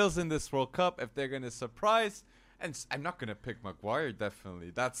for Wales in this World Cup if they're going to surprise. And I'm not going to pick Maguire, definitely.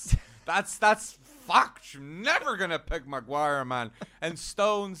 That's fucked. I'm never going to pick Maguire, man. And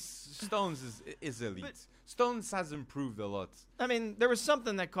Stones is elite. But Stones has improved a lot. I mean, there was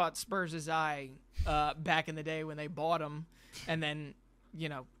something that caught Spurs' eye back in the day when they bought him and then,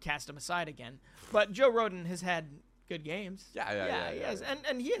 cast him aside again. But Joe Rodon has had good games. Yeah, he has.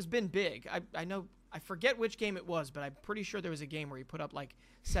 And he has been big. I know. I forget which game it was, but I'm pretty sure there was a game where he put up like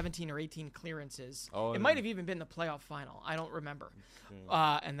 17 or 18 clearances. It might have even been the playoff final. I don't remember.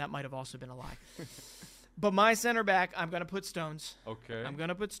 And that might have also been a lie. But my center back, I'm going to put Stones. Okay. I'm going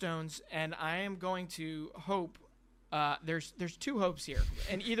to put Stones, and I am going to hope. There's two hopes here,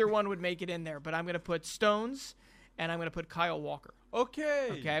 and either one would make it in there. But I'm going to put Stones, and I'm going to put Kyle Walker. Okay,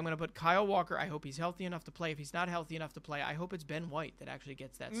 I'm going to put Kyle Walker. I hope he's healthy enough to play. If he's not healthy enough to play, I hope it's Ben White that actually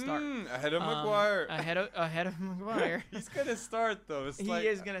gets that start. Ahead of Maguire. Ahead of Maguire. He's going to start, though. He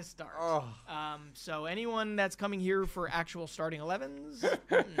is going to start. Oh. So anyone that's coming here for actual starting 11s,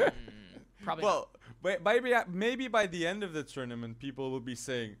 probably well, not. Maybe by the end of the tournament, people will be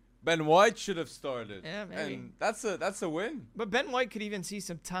saying, Ben White should have started. Yeah, maybe. And that's a win. But Ben White could even see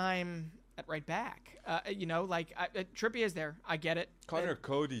some time at right back. Trippier's there. I get it. Connor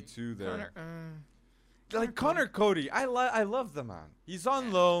Cody too there. Connor Cody, I love the man. He's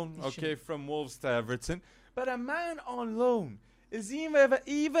on loan, from Wolves to Everton, but a man on loan is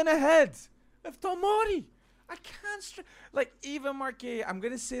even ahead of Tomori. I can't even Marquet. I'm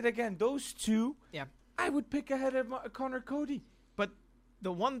gonna say it again. Those two, I would pick ahead of Connor Cody. But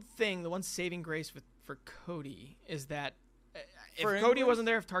the one saving grace for Cody is that if Cody wasn't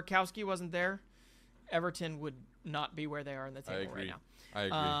there, if Tarkowski wasn't there, Everton would not be where they are in the table right now. I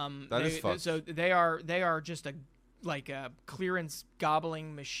agree. That is fucked. So they are just a clearance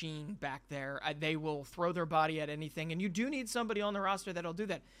gobbling machine back there. They will throw their body at anything, and you do need somebody on the roster that'll do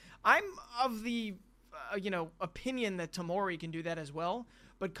that. I'm of the opinion that Tomori can do that as well,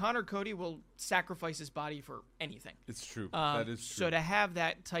 but Connor Cody will sacrifice his body for anything. It's true. That is true. So to have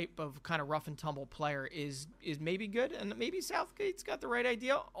that type of kind of rough and tumble player is maybe good, and maybe Southgate's got the right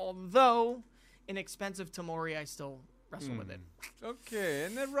idea, although inexpensive Tomori, I still wrestle with it. Okay,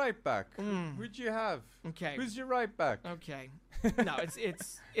 and then right back. Who'd you have? Okay. Who's your right back? Okay. No,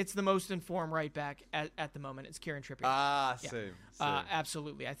 it's the most informed right back at the moment. It's Kieran Trippier. Same.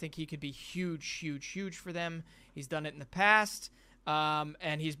 Absolutely. I think he could be huge for them. He's done it in the past.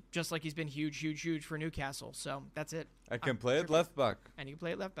 And he's just like he's been huge for Newcastle. So that's it. I can play it left back. And you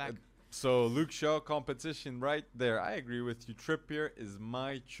play it left back. So Luke Shaw competition right there. I agree with you. Trippier is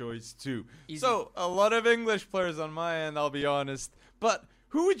my choice too. Easy. So a lot of English players on my end, I'll be honest. But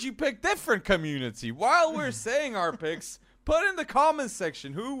who would you pick different community? While we're saying our picks, put in the comments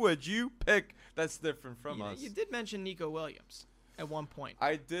section, who would you pick that's different from us? You did mention Nico Williams at one point.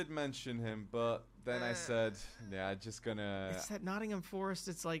 I did mention him, but then I said, just gonna... It's that Nottingham Forest.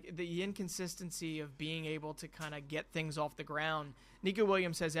 It's like the inconsistency of being able to kind of get things off the ground. Nico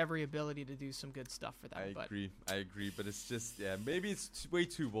Williams has every ability to do some good stuff for them. I agree, but it's just, maybe it's way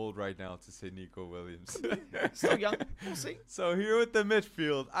too bold right now to say Nico Williams. Still young. We'll see. So here with the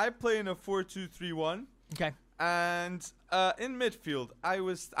midfield, I play in a 4-2-3-1. Okay. And in midfield,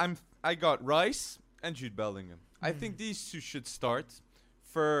 I got Rice and Jude Bellingham. I think these two should start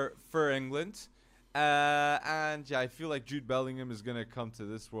for England. And I feel like Jude Bellingham is going to come to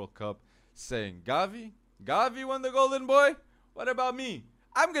this World Cup saying, Gavi won the Golden Boy. What about me?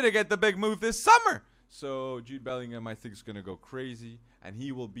 I'm going to get the big move this summer. So Jude Bellingham, I think, is going to go crazy, and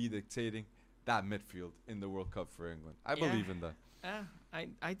he will be dictating that midfield in the World Cup for England. I believe in that.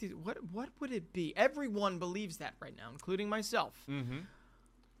 I do. What would it be? Everyone believes that right now, including myself. Mm-hmm.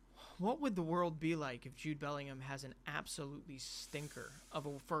 What would the world be like if Jude Bellingham has an absolutely stinker of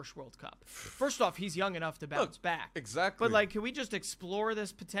a first World Cup? First off, he's young enough to bounce back. Exactly. But can we just explore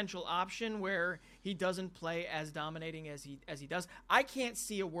this potential option where he doesn't play as dominating as he does? I can't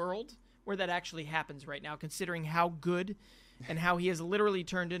see a world where that actually happens right now, considering how good and how he has literally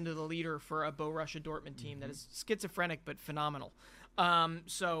turned into the leader for a Borussia Dortmund team that is schizophrenic but phenomenal.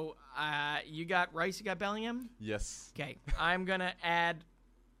 So you got Rice, you got Bellingham? Yes. Okay, I'm going to add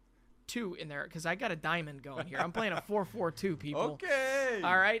 2 in there because I got a diamond going here. I'm playing a 4-4-2, people. Okay.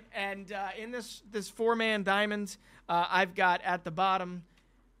 All right, and in this 4-man diamond, I've got at the bottom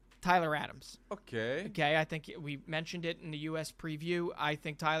Tyler Adams. Okay. Okay, I think we mentioned it in the U.S. preview. I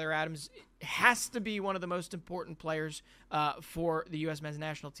think Tyler Adams has to be one of the most important players for the U.S. men's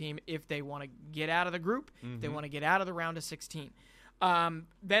national team if they want to get out of the group, if they want to get out of the round of 16. Then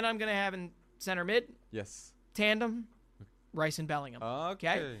I'm going to have in center mid, Yes. tandem, Rice and Bellingham.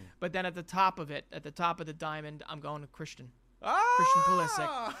 Okay. But then at the top of it, at the top of the diamond, I'm going to Christian Pulisic.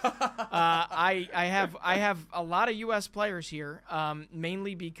 I have a lot of U.S. players here,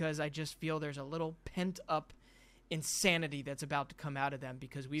 mainly because I just feel there's a little pent up insanity that's about to come out of them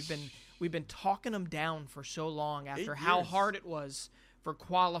because we've been talking them down for so long after how hard it was for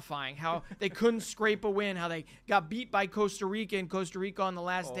qualifying, how they couldn't scrape a win, how they got beat by Costa Rica on the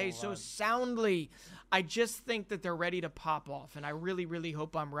last day so soundly. I just think that they're ready to pop off, and I really, really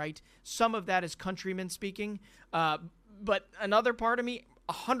hope I'm right. Some of that is countrymen speaking, but another part of me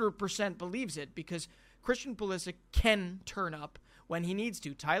 100% believes it because Christian Pulisic can turn up when he needs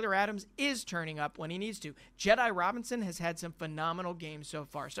to. Tyler Adams is turning up when he needs to. Jedi Robinson has had some phenomenal games so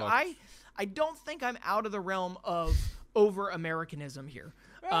far. So I don't think I'm out of the realm of over-Americanism here.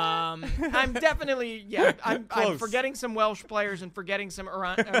 I'm definitely, I'm forgetting some Welsh players and forgetting some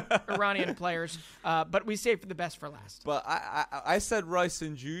Iranian players, but we save for the best for last. But I said Rice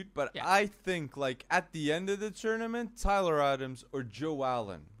and Jude, but I think, like, at the end of the tournament, Tyler Adams or Joe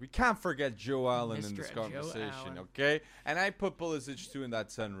Allen. We can't forget Joe Allen in this conversation, okay? And I put Pulisic too in that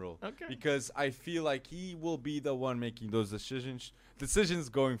 10 role. Okay. Because I feel like he will be the one making those decisions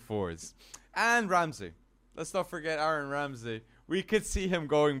going forwards. And Ramsey. Let's not forget Aaron Ramsey. We could see him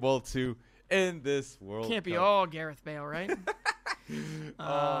going ball 2 in this World Cup. Can't be all Gareth Bale, right?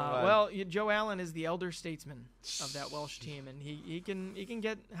 Well, Joe Allen is the elder statesman of that Welsh team, and he can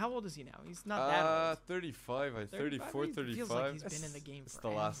get. How old is he now? He's not that old. 35, 34, 35. He feels like he's been in the game it's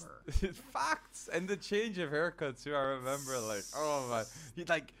forever. The last facts and the change of haircut too. I remember, like, oh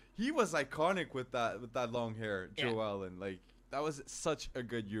man, he was iconic with that long hair, Joe Allen. Like, that was such a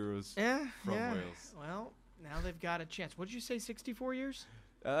good Euros from Wales. Well, now they've got a chance. What did you say, 64 years?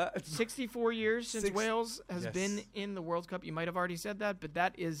 64 years since Wales has been in the World Cup. You might have already said that, but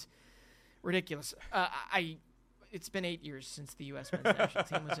that is ridiculous. It's been 8 years since the U.S. men's national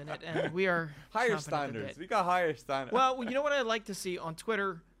team was in it, and we are higher standards. We got higher standards. Well, you know what I'd like to see on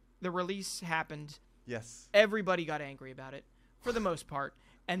Twitter? The release happened. Yes. Everybody got angry about it, for the most part,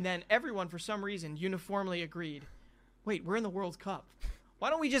 and then everyone, for some reason, uniformly agreed, wait, we're in the World Cup. Why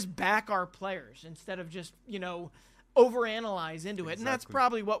don't we just back our players instead of just, overanalyze into it? And that's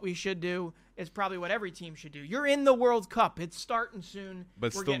probably what we should do. It's probably what every team should do. You're in the World Cup. It's starting soon.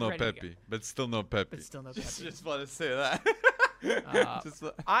 But still no Pepe. Just want to say that.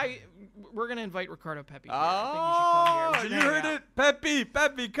 We're gonna invite Ricardo Pepe. I think you heard it,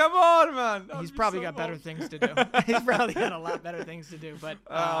 Pepe, come on, man. He's probably got better things to do. He's probably got a lot better things to do. But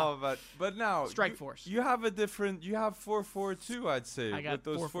but now Strike Force. You have a different. You have 4-4-2, I'd say, I got with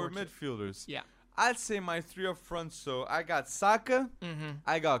those 4 4-4-2. midfielders. Yeah. I'd say my 3 up front. So I got Saka,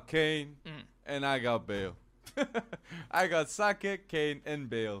 I got Kane, and I got Bale. I got Saka, Kane, and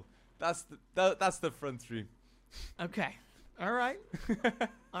Bale. That's the front 3. Okay. All right.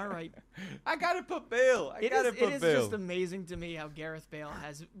 I gotta put Bale. It is just amazing to me how Gareth Bale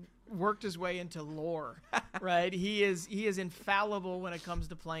has worked his way into lore, right? He is infallible when it comes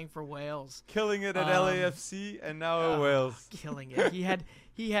to playing for Wales. Killing it at LAFC and now at Wales. Killing it.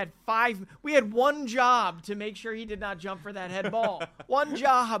 He had 5. We had one job to make sure he did not jump for that head ball. One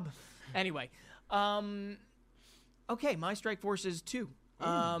job. Anyway, okay, my strike force is 2.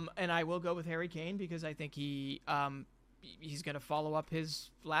 And I will go with Harry Kane because I think he's going to follow up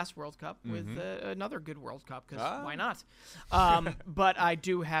his last World Cup with another good World Cup because why not? But I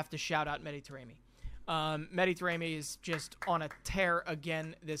do have to shout out Mehdi Taremi. Mehdi Taremi is just on a tear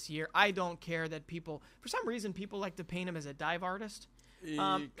again this year. I don't care that for some reason, people like to paint him as a dive artist. He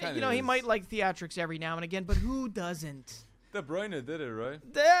might like theatrics every now and again, but who doesn't? De Bruyne did it, right?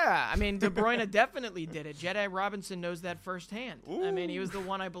 Yeah, I mean, De Bruyne definitely did it. Jedi Robinson knows that firsthand. Ooh. I mean, he was the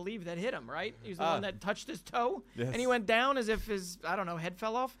one, I believe, that hit him, right? He was the one that touched his toe, yes. And he went down as if his, head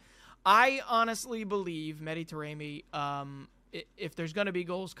fell off. I honestly believe Mehdi Taremi, if there's going to be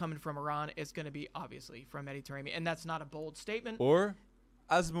goals coming from Iran, it's going to be, obviously, from Mehdi Taremi. And that's not a bold statement. Or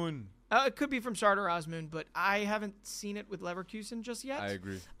Azmoun. It could be from Sardar Azmoun, but I haven't seen it with Leverkusen just yet. I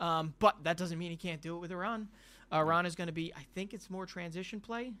agree. But that doesn't mean he can't do it with Iran. Iran is going to be, I think it's more transition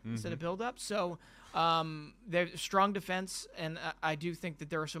play instead of build-up. So they're strong defense, and I do think that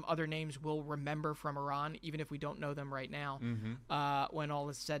there are some other names we'll remember from Iran, even if we don't know them right now, when all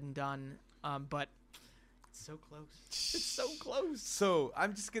is said and done. But it's so close. It's so close. So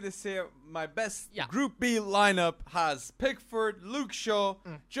I'm just going to say my best Group B lineup has Pickford, Luke Shaw,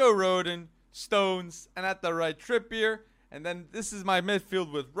 Joe Rodon, Stones, and at the right, Trippier. And then this is my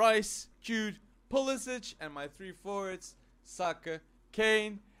midfield with Rice, Jude, Pulisic, and my 3 forwards, Saka,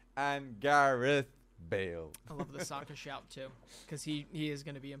 Kane, and Gareth Bale. I love the Saka shout, too, because he is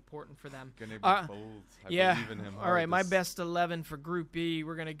going to be important for them. Going to be bold. I believe in him. All right, my best 11 for Group B,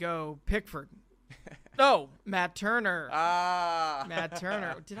 we're going to go Pickford. No, Matt Turner. Matt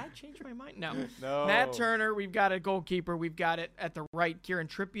Turner. Did I change my mind? No. Matt Turner. We've got a goalkeeper. We've got it at the right, Kieran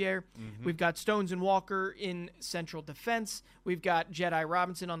Trippier. We've got Stones and Walker in central defense. We've got Jedi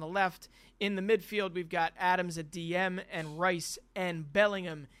Robinson on the left. In the midfield, we've got Adams at DM and Rice and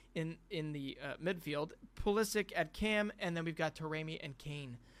Bellingham in the midfield. Pulisic at Cam, and then we've got Taremi and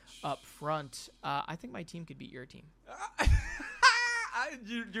Kane up front. I think my team could beat your team.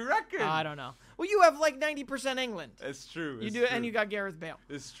 You reckon? I don't know. Well, you have like 90% England. It's true. You do, and you got Gareth Bale.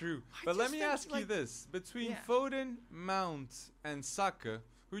 It's true. But let me ask you this: between Foden, Mount, and Saka,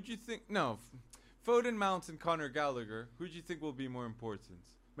 who do you think? No, Foden, Mount, and Conor Gallagher. Who do you think will be more important?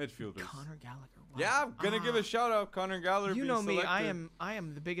 Midfielders. Conor Gallagher. Wow. Yeah, I'm gonna give a shout out, Conor Gallagher. You know me. Selected. I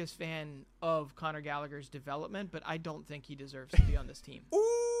am the biggest fan of Conor Gallagher's development, but I don't think he deserves to be on this team.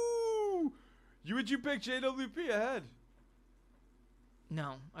 Ooh, would you pick JWP ahead?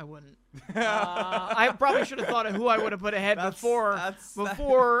 No, I wouldn't. I probably should have thought of who I would have put ahead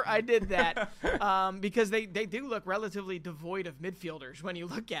before I did that, because they do look relatively devoid of midfielders when you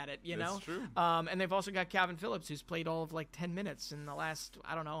look at it, you know? That's true. And they've also got Calvin Phillips, who's played all of like 10 minutes in the last,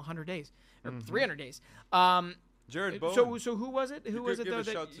 100 days or 300 days. Jared Bowen. So who was it? Who was it, though,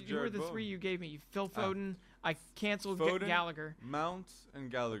 that you were the Bowen. 3 you gave me? Phil Foden. I canceled Foden, Gallagher. Mount,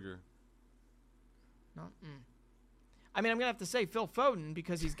 and Gallagher. No. I mean, I'm going to have to say Phil Foden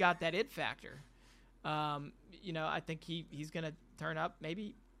because he's got that it factor. I think he's going to turn up,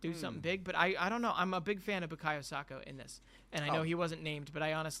 maybe do something big. But I don't know. I'm a big fan of Bukayo Saka in this. And I know he wasn't named, but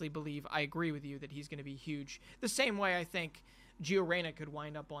I honestly believe, I agree with you that he's going to be huge. The same way I think Gio Reyna could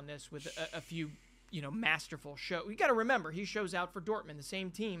wind up on this with a few, masterful shows. You got to remember, he shows out for Dortmund, the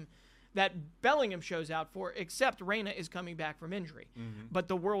same team that Bellingham shows out for, except Reyna is coming back from injury. But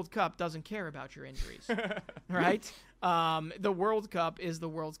the World Cup doesn't care about your injuries, right? The World Cup is the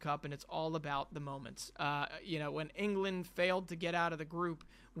World Cup, and it's all about the moments. When England failed to get out of the group,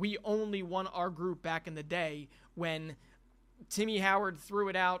 we only won our group back in the day when Timmy Howard threw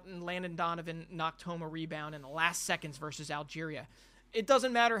it out and Landon Donovan knocked home a rebound in the last seconds versus Algeria. It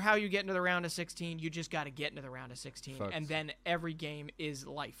doesn't matter how you get into the round of 16. You just got to get into the round of 16, and then every game is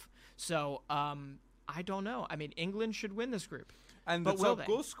life. So I don't know. I mean, England should win this group. And the top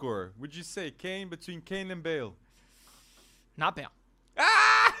goal scorer, would you say between Kane and Bale? Not Bale.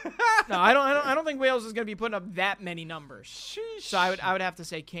 No, I don't think Wales is going to be putting up that many numbers. Sheesh. So I would have to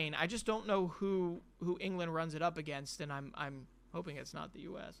say Kane. I just don't know who England runs it up against, and I'm hoping it's not the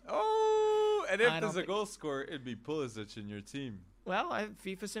U.S. Oh, and if there's a goal scorer, it'd be Pulisic in your team. Well,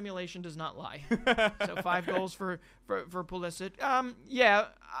 FIFA simulation does not lie. So 5 goals for Pulisic.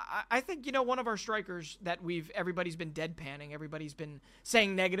 I think, one of our strikers that everybody's been deadpanning, everybody's been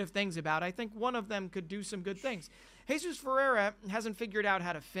saying negative things about, I think one of them could do some good things. Jesus Ferreira hasn't figured out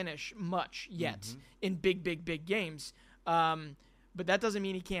how to finish much yet in big games. But that doesn't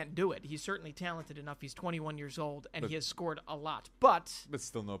mean he can't do it. He's certainly talented enough. He's 21 years old, and he has scored a lot. But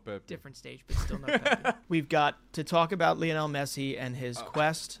still no Pepe. Different stage, but still no Pepe. We've got to talk about Lionel Messi and his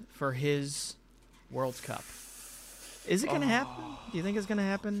quest for his World Cup. Is it going to happen? Do you think it's going to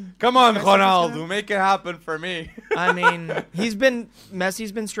happen? Come on, Ronaldo. Make it happen for me. I mean,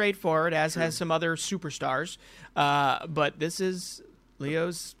 Messi's been straightforward, as has some other superstars. But this is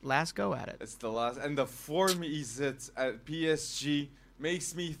Leo's last go at it. It's the last, and the form he's at PSG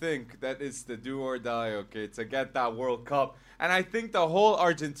makes me think that it's the do or die, okay, to get that World Cup. And I think the whole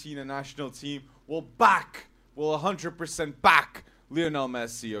Argentina national team will 100% back Lionel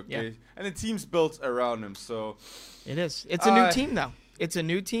Messi, okay? Yeah. And the team's built around him, so. It is. It's a new team, though. It's a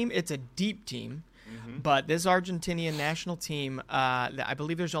new team. It's a deep team. But this Argentinian national team, I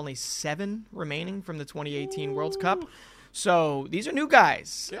believe there's only 7 remaining from the 2018 World Cup. So these are new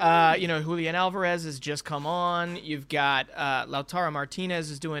guys. Julian Alvarez has just come on. You've got Lautaro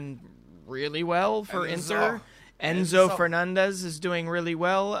Martinez is doing really well for Inter. Enzo Fernandez is doing really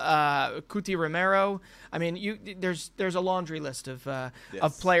well. Cuti Romero. I mean, there's a laundry list of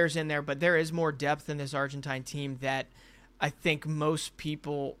players in there, but there is more depth in this Argentine team that I think most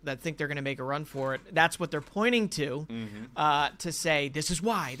people that think they're going to make a run for it, that's what they're pointing to say, this is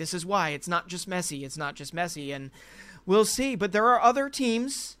why. It's not just Messi. And we'll see. But there are other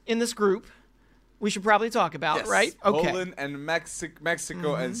teams in this group we should probably talk about, right? Okay. Poland and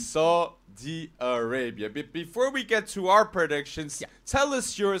Mexico and Saudi Arabia. But before we get to our predictions, tell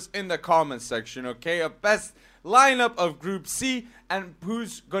us yours in the comment section, okay? A best lineup of Group C and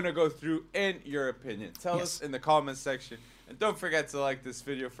who's going to go through in your opinion. Tell us in the comment section. And don't forget to like this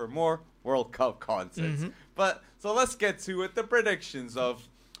video for more World Cup content. But so let's get to it. The predictions of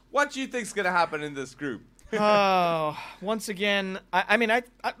what do you think is going to happen in this group? Once again, I mean,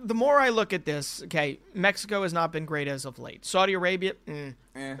 the more I look at this, okay, Mexico has not been great as of late. Saudi Arabia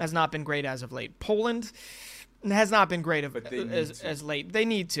has not been great as of late. Poland has not been great as late. They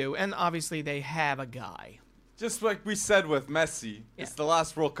need to, and obviously they have a guy. Just like we said with Messi, it's the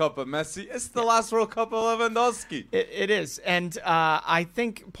last World Cup of Messi. It's the last World Cup of Lewandowski. It is, and I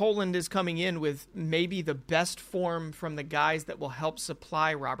think Poland is coming in with maybe the best form from the guys that will help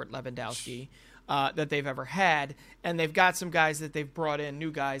supply Robert Lewandowski that they've ever had, and they've got some guys that they've brought in, new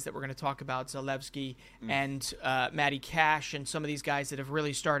guys that we're going to talk about, Zalewski and Matty Cash, and some of these guys that have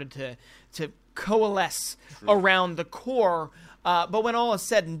really started to coalesce around the core. But when all is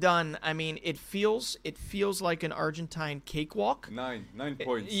said and done, I mean, it feels like an Argentine cakewalk. 9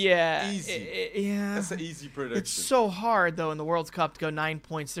 points. Easy. That's an easy prediction. It's so hard though in the World Cup to go 9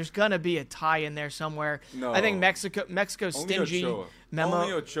 points. There's gonna be a tie in there somewhere. No. I think Mexico's stingy.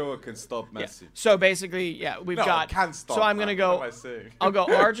 Only Ochoa can stop Messi. So basically, we've got. Can't stop. So I'm gonna go. What am I saying? I'll go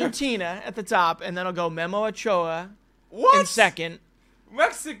Argentina at the top, and then I'll go Memo Ochoa in second.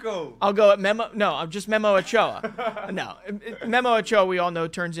 Mexico. I'll go at Memo. No, I'm just Memo Ochoa. No, Memo Ochoa, we all know,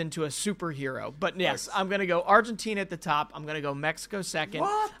 turns into a superhero. But yes, I'm going to go Argentina at the top. I'm going to go Mexico second.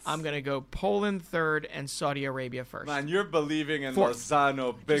 What? I'm going to go Poland third and Saudi Arabia first. Man, you're believing in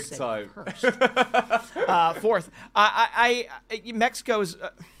Lozano big time. Fourth. Mexico's...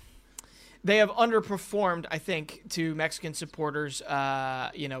 They have underperformed, I think, to Mexican supporters'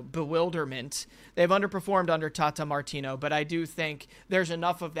 bewilderment. They've underperformed under Tata Martino, but I do think there's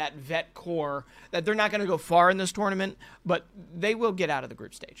enough of that vet core that they're not going to go far in this tournament, but they will get out of the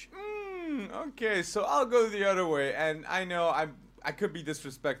group stage. Okay, so I'll go the other way, and I know I could be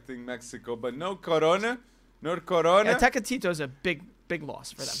disrespecting Mexico, but no Corona. Yeah, Tecatito's a big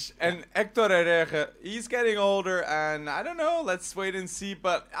loss for them. And Hector Herrera, he's getting older, and I don't know. Let's wait and see.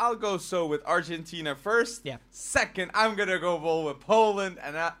 But I'll go with Argentina first. Yeah. Second, I'm going to go with Poland.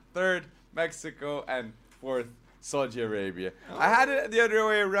 And third, Mexico. And fourth, Saudi Arabia. I had it the other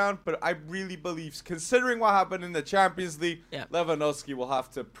way around, but I really believe, considering what happened in the Champions League, Lewandowski will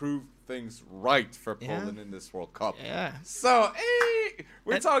have to prove things right for Poland in this World Cup. Yeah. So,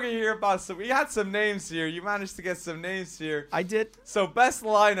 we're talking here about we had some names here. You managed to get some names here. I did. So, best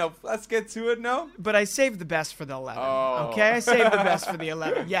lineup. Let's get to it now. But I saved the best for the 11. Oh. Okay, I saved the best for the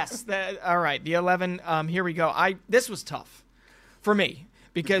 11. Yes. All right, the 11. Here we go. This was tough for me.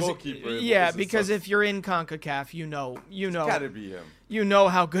 Because if you're in CONCACAF, you know, it's gotta be him. You know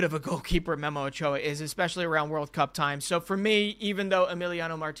how good of a goalkeeper Memo Ochoa is, especially around World Cup time. So for me, even though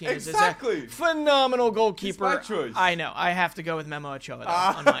Emiliano Martinez is a phenomenal goalkeeper, it's my choice. I know I have to go with Memo Ochoa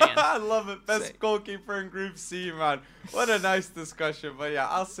on my end. I love it. Best goalkeeper in Group C, man. What a nice discussion. But yeah,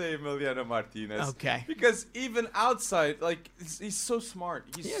 I'll say Emiliano Martinez. Okay. Because even outside, he's so smart.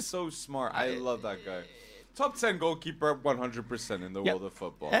 He's so smart. I love that guy. Top 10 goalkeeper, 100% in the world of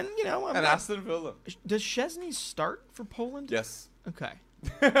football. And, and Aston Villa. Does Szczesny start for Poland? Yes. Okay.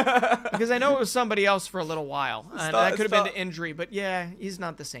 Because I know it was somebody else for a little while. And that could have been the injury. But, he's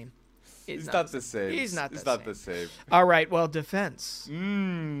not the same. He's not the same. He's not the same. same. All right, well, defense. Okay,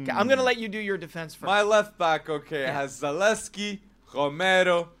 I'm going to let you do your defense first. My left back, has Zalewski,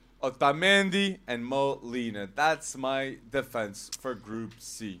 Romero, Otamendi, and Molina. That's my defense for Group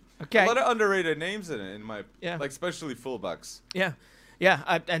C. Okay. A lot of underrated names in it, especially fullbacks. Yeah.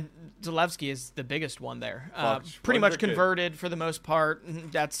 And Zalewski is the biggest one there. Pretty much converted for the most part.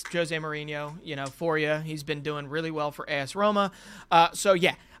 That's Jose Mourinho, for you. He's been doing really well for AS Roma.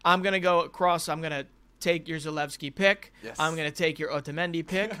 I'm going to go across. I'm going to take your Zalewski pick. Yes. I'm going to take your Otamendi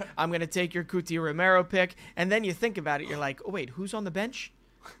pick. I'm going to take your Cuti Romero pick. And then you think about it. You're like, oh, wait, who's on the bench?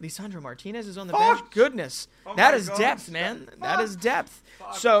 Lisandro Martinez is on the bench. Goodness. That is depth, man. That is depth.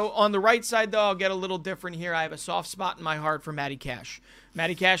 So on the right side, though, I'll get a little different here. I have a soft spot in my heart for Matty Cash.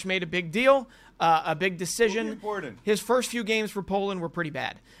 Matty Cash made a big deal, a big decision. Important. His first few games for Poland were pretty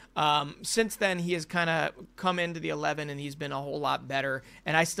bad. Since then, he has kind of come into the 11, and he's been a whole lot better.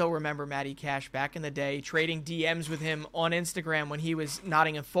 And I still remember Matty Cash back in the day, trading DMs with him on Instagram when he was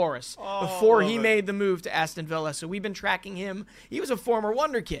Nottingham Forest, before he made the move to Aston Villa. So we've been tracking him. He was a former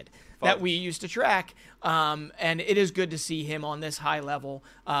Wonder Kid that we used to track, and it is good to see him on this high level.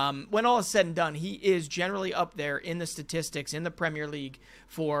 When all is said and done, he is generally up there in the statistics in the Premier League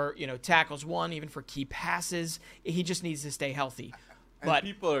for tackles won, even for key passes. He just needs to stay healthy. And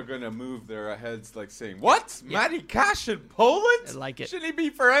people are going to move their heads like saying, what? Yeah. Matty Cash in Poland? I like it. Shouldn't he be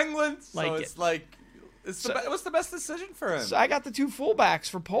for England? Like so it's like, what's the best decision for him? So I got the 2 fullbacks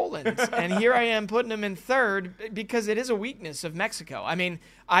for Poland, and here I am putting him in third because it is a weakness of Mexico. I mean,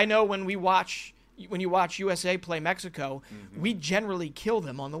 I know when you watch USA play Mexico, we generally kill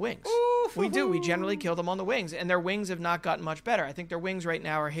them on the wings. We do. We generally kill them on the wings, and their wings have not gotten much better. I think their wings right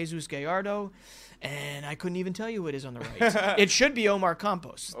now are Jesus Gallardo, and I couldn't even tell you who it is on the right. It should be Omar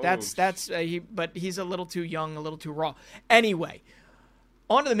Campos. But he's a little too young, a little too raw. Anyway,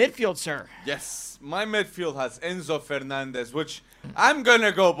 on to the midfield, sir. Yes, my midfield has Enzo Fernandez, which I'm going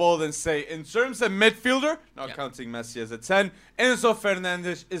to go bold and say, in terms of midfielder, not counting Messi as a 10, Enzo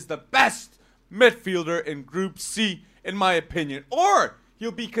Fernandez is the best midfielder in Group C, in my opinion. Or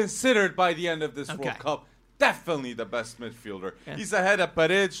he'll be considered by the end of this World Cup definitely the best midfielder. Yeah. He's ahead of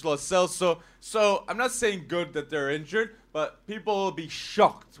Paredes, Lo Celso. So I'm not saying good that they're injured, but people will be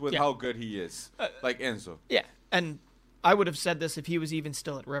shocked with how good he is, like Enzo. Yeah, and I would have said this if he was even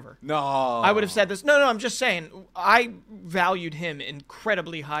still at River. No. I would have said this. No, I'm just saying. I valued him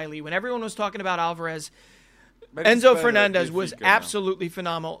incredibly highly. When everyone was talking about Alvarez, Enzo Fernandez was absolutely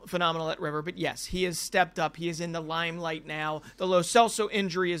phenomenal at River. But yes, he has stepped up. He is in the limelight now. The Lo Celso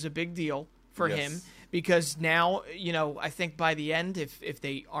injury is a big deal for him. Because now, I think by the end, if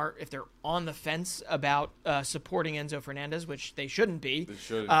they're on the fence about supporting Enzo Fernandez, which they shouldn't be,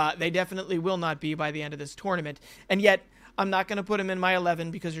 they definitely will not be by the end of this tournament. And yet, I'm not going to put him in my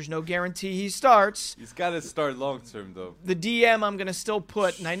 11 because there's no guarantee he starts. He's got to start long term, though. The DM I'm going to still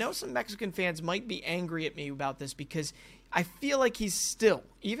put, and I know some Mexican fans might be angry at me about this because I feel like he's still,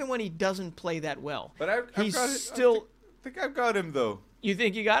 even when he doesn't play that well, but I think I've got him, though. You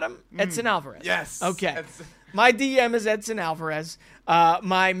think you got him? Edson Alvarez. Yes. Okay. My DM is Edson Alvarez.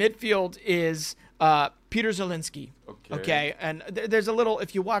 My midfield is Peter Zielinski. Okay. And there's a little,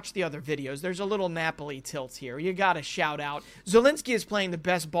 if you watch the other videos, there's a little Napoli tilt here. You got to shout out. Zielinski is playing the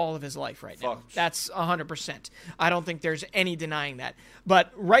best ball of his life right now. That's 100%. I don't think there's any denying that.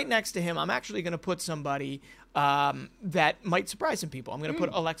 But right next to him, I'm actually going to put somebody that might surprise some people. I'm going to put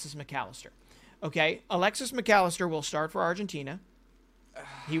Alexis McAllister. Okay. Alexis McAllister will start for Argentina.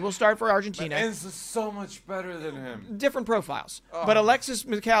 He will start for Argentina. But Enzo's so much better than him. Different profiles. But Alexis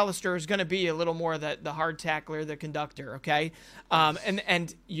McAllister is going to be a little more the hard tackler, the conductor, okay?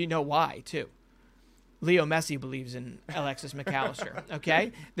 And you know why, too. Leo Messi believes in Alexis McAllister,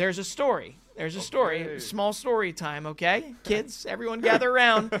 okay? There's a story. Small story time, okay? Kids, everyone gather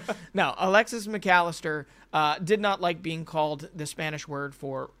around. No, Alexis McAllister did not like being called the Spanish word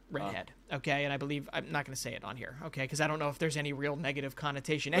for redhead, okay? And I believe, I'm not going to say it on here, okay? Because I don't know if there's any real negative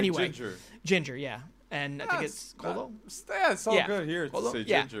connotation. Anyway. Ginger, yeah. And I think it's Colo? Yeah, it's all good here to say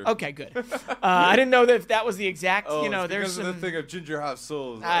ginger. Okay, good. I didn't know that if that was the exact, there's there's some... the thing of ginger hot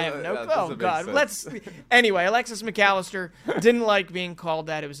souls. I have no clue. Oh, God. Anyway, Alexis McAllister didn't like being called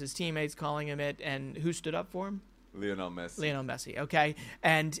that. It was his teammates calling him it. And who stood up for him? Lionel Messi, okay?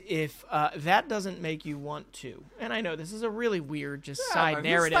 And if that doesn't make you want to, and I know this is a really weird side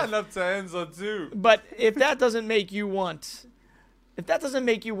narrative. Stand up to Enzo, too. But if that doesn't make you want... If that doesn't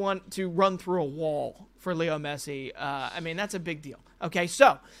make you want to run through a wall for Leo Messi, that's a big deal. Okay,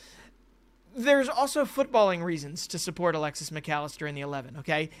 so there's also footballing reasons to support Alexis McAllister in the 11,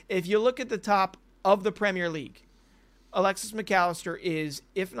 okay? If you look at the top of the Premier League, Alexis McAllister is,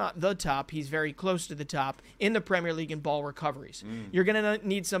 if not the top, he's very close to the top in the Premier League in ball recoveries. You're going to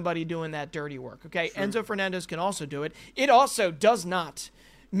need somebody doing that dirty work, okay? True. Enzo Fernandez can also do it. It also does not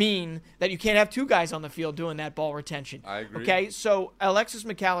mean that you can't have two guys on the field doing that ball retention. I agree. Okay, so Alexis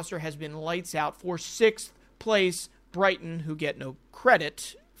McAllister has been lights out for 6th place Brighton, who get no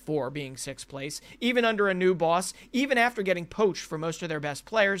credit for being 6th place, even under a new boss, even after getting poached for most of their best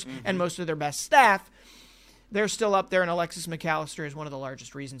players and most of their best staff. They're still up there, and Alexis McAllister is one of the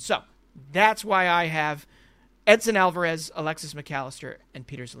largest reasons. So that's why I have Edson Alvarez, Alexis McAllister, and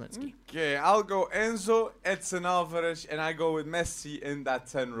Peter Zielinski. Okay, I'll go Enzo, Edson Alvarez, and I go with Messi in that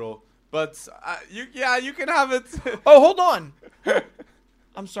 10 role. But you can have it. Oh, hold on.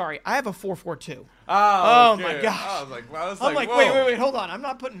 I'm sorry. I have a 4-4-2. Oh, my gosh. I was like, wow, I'm like, wait, hold on. I'm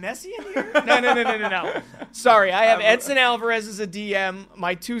not putting Messi in here? No. Sorry, I have Edson Alvarez as a DM.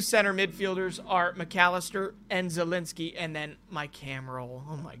 My 2 center midfielders are McAllister and Zielinski, and then my cam roll,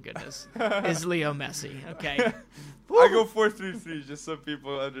 oh my goodness, is Leo Messi. Okay. I go 4-3-3 just so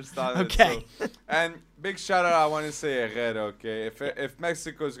people understand Okay. it. So. And big shout out, I want to say Herrera, okay? If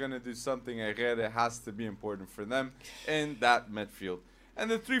Mexico is going to do something, Herrera has to be important for them in that midfield. And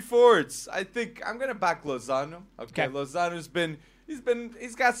the 3 forwards, I think I'm gonna back Lozano. Okay. Lozano's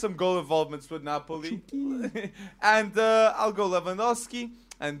he's got some goal involvements with Napoli, and I'll go Lewandowski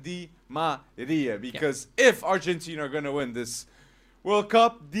and Di Maria because if Argentina are gonna win this World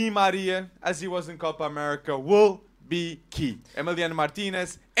Cup, Di Maria, as he was in Copa America, will be key. Emiliano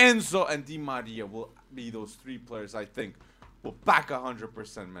Martinez, Enzo, and Di Maria will be those 3 players. I think. We'll back 100%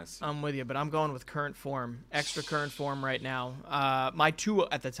 Messi. I'm with you, but I'm going with current form, extra current form right now. My 2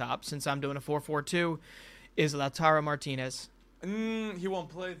 at the top, since I'm doing a 4-4-2, is Lautaro Martinez. He won't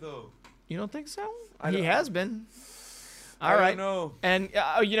play, though. You don't think so? He has been. All right. I don't know. And,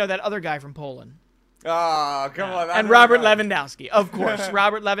 that other guy from Poland. Ah, come on. And Robert Lewandowski, of course.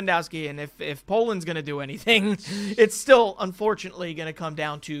 Robert Lewandowski. And if Poland's going to do anything, it's still, unfortunately, going to come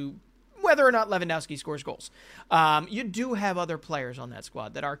down to whether or not Lewandowski scores goals. You do have other players on that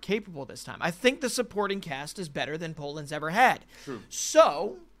squad that are capable this time. I think the supporting cast is better than Poland's ever had. True.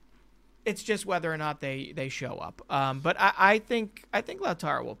 So it's just whether or not they show up. But I think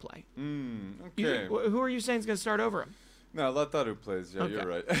Lautaro will play. Okay. Who are you saying is going to start over him? No, Lautaro plays. Yeah, okay. You're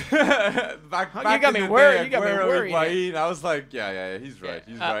right. back you got me worried. You got me worried. I was like, yeah, he's right.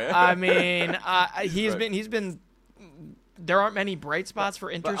 He's right. I mean, he's been. There aren't many bright spots for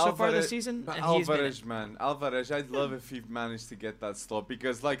Inter so far this season. But Alvarez, I'd love if he managed to get that stop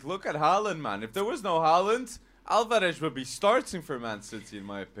because, look at Haaland, man. If there was no Haaland, Alvarez would be starting for Man City, in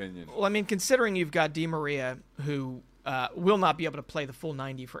my opinion. Well, I mean, considering you've got Di Maria, who will not be able to play the full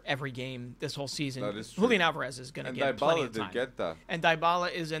 90 for every game this whole season. That is true. Julian Alvarez is going to get plenty of time. And Dybala did get that. And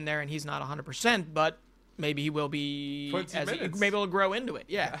Dybala is in there, and he's not 100%, but maybe he will be. 20 minutes. Maybe he'll grow into it.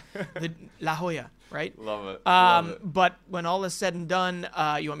 Yeah, the La Jolla. Right? Love it. Love it. But when all is said and done,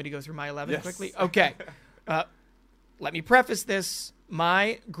 you want me to go through my 11 quickly? Okay. Let me preface this.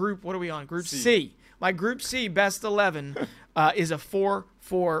 My group, what are we on? Group C. My Group C best 11 is a 4-4-2.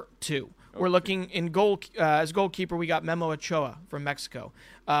 Okay. We're looking in goal as goalkeeper. We got Memo Ochoa from Mexico.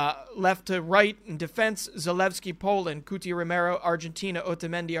 Left to right in defense, Zalewski, Poland. Cuti Romero, Argentina.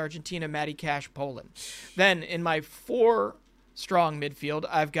 Otamendi, Argentina. Matty Cash, Poland. Then in my 4 strong midfield,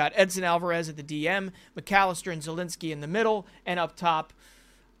 I've got Edson Alvarez at the DM, McAllister and Zielinski in the middle, and up top,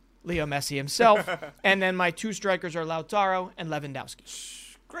 Leo Messi himself. And then my 2 strikers are Lautaro and Lewandowski.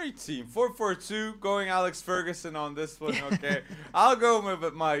 Great team. 4-4-2, going Alex Ferguson on this one, okay? I'll go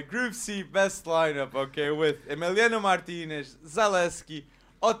with my Group C best lineup, okay, with Emiliano Martinez, Zaleski,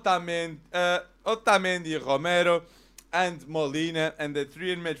 Otamendi, Romero, and Molina, and the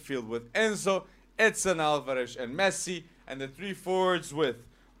 3 in midfield with Enzo, Edson Alvarez, and Messi, and the 3 forwards with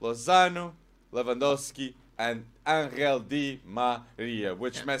Lozano, Lewandowski, and Angel Di Maria,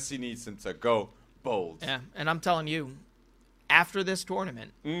 which Messi needs him to go bold. Yeah, and I'm telling you, after this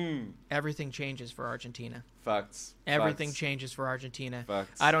tournament, everything changes for Argentina. Facts. Everything changes for Argentina.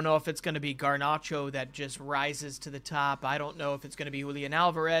 Facts. I don't know if it's going to be Garnacho that just rises to the top. I don't know if it's going to be Julian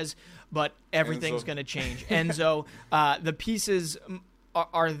Alvarez, but everything's going to change. Enzo, the pieces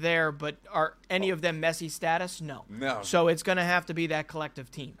are there, but are any of them Messi status? No. So it's going to have to be that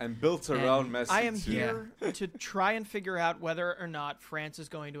collective team. And built around Messi, I am here to try and figure out whether or not France is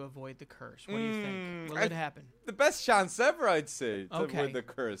going to avoid the curse. What do you think? Will it happen? The best chance ever, I'd say, to avoid the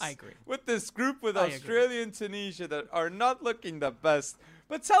curse. I agree. With this group with Australia and Tunisia that are not looking the best.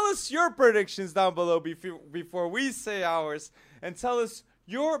 But tell us your predictions down below before we say ours. And tell us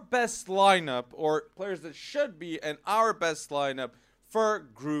your best lineup or players that should be in our best lineup for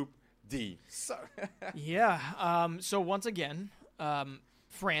Group D. So so once again,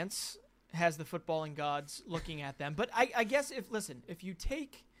 France has the footballing gods looking at them. But I guess if you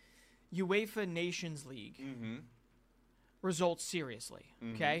take UEFA Nations League results seriously,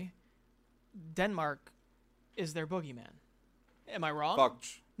 okay, Denmark is their boogeyman. Am I wrong?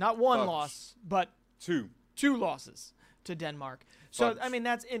 Fucked. Not one loss, but 2 losses to Denmark. So, I mean,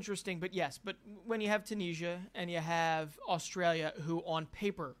 that's interesting, but yes. But when you have Tunisia and you have Australia, who on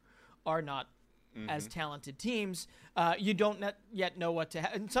paper are not as talented teams, you don't yet know what to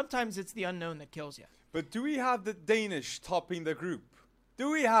have. And sometimes it's the unknown that kills you. But do we have the Danish topping the group?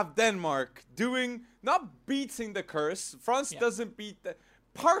 Do we have Denmark not beating the curse? France doesn't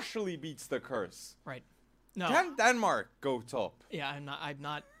partially beats the curse. Right. No. Can Denmark go top? Yeah, I'm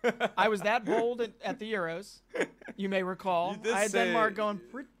not. I was that bold at the Euros. You may recall. You did I had say Denmark going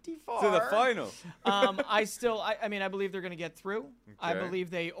pretty far. to the final. I mean, I believe they're going to get through. I Okay.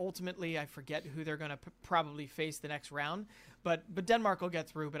 believe they ultimately, I forget who they're going to probably face the next round. But Denmark will get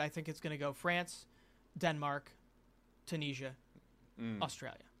through, but I think it's going to go France, Denmark, Tunisia,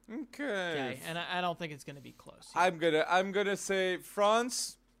 Australia. Okay, and I don't think it's going to be close. I'm gonna say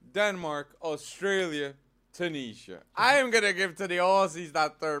France, Denmark, Australia, Tunisia. I am gonna give to the Aussies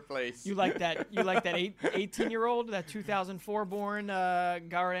that third place. You like that? You like that 18-year-old, that 2004 born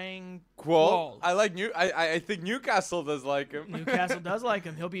Garang Qual? Qual? I think Newcastle does like him. Newcastle does like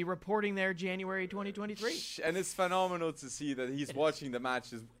him. He'll be reporting there January 2023. And it's phenomenal to see that he's watching the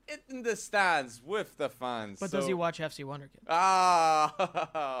matches in the stands with the fans. But does he watch FC Wonderkid?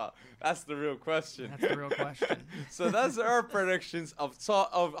 Ah, that's the real question. That's the real question. So that's our predictions of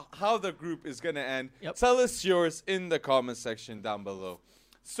how the group is going to end. Yep. Tell us yours in the comment section down below.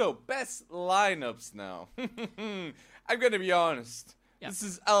 So, best lineups now. I'm going to be honest. Yep. This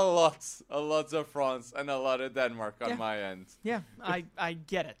is a lot of France and a lot of Denmark on my end. Yeah, I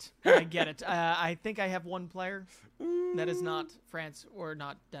get it. I get it. I think I have one player that is not France or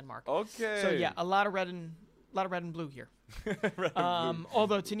not Denmark. Okay. So yeah, a lot of red and blue here. Red and blue.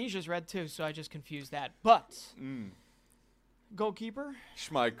 Although Tunisia's red too, so I just confused that. But goalkeeper,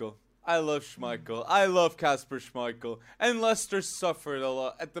 Schmeichel. I love Schmeichel. I love Kasper Schmeichel. And Leicester suffered a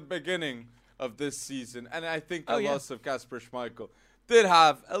lot at the beginning of this season, and I think the loss of Kasper Schmeichel did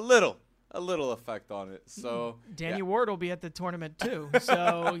have a little effect on it. So Danny Ward will be at the tournament too.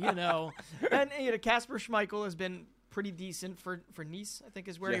 So and Kasper Schmeichel has been pretty decent for Nice. I think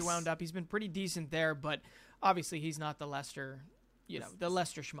is where he wound up. He's been pretty decent there, but obviously he's not the Leicester, the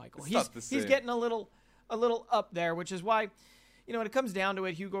Leicester Schmeichel. He's getting a little up there, which is why, when it comes down to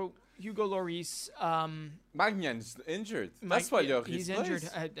it, Hugo Lloris. Magnan's injured. That's why Lloris he's plays. injured,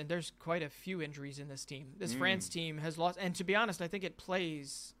 and there's quite a few injuries in this team. This France team has lost, and to be honest, I think it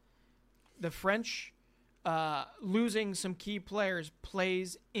plays the French losing some key players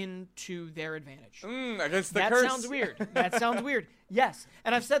plays into their advantage. Against the that curse. sounds weird. That sounds weird. Yes,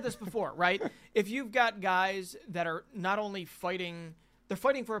 and I've said this before, right? If you've got guys that are not only fighting. They're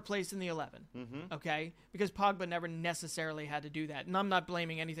fighting for a place in the 11, okay? Because Pogba never necessarily had to do that. And I'm not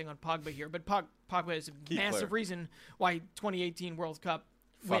blaming anything on Pogba here, but Pogba is a massive reason why 2018 World Cup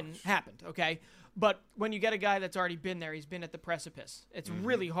win happened, okay? But when you get a guy that's already been there, he's been at the precipice. It's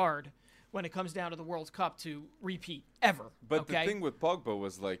really hard when it comes down to the World Cup to repeat, ever. But the thing with Pogba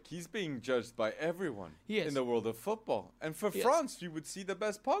was, he's being judged by everyone in the world of football. And for France, you would see the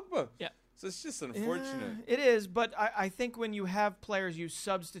best Pogba. Yeah. So it's just unfortunate. It is, but I think when you have players, you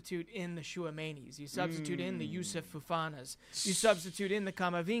substitute in the Chouamainis, you substitute in the Youssouf Fofanas, you substitute in the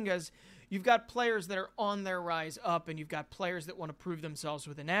Camavingas. You've got players that are on their rise up, and you've got players that want to prove themselves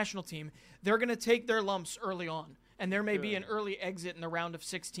with the national team. They're going to take their lumps early on, and there may be an early exit in the round of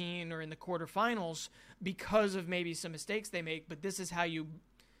 16 or in the quarterfinals because of maybe some mistakes they make, but this is how you,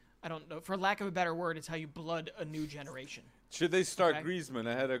 I don't know, for lack of a better word, it's how you blood a new generation. Should they start Griezmann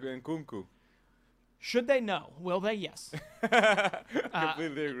ahead of Nkunku? Should they? No. Will they? Yes.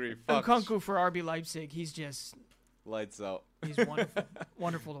 Completely agree. Nkunku for RB Leipzig, he's just... lights out. He's wonderful.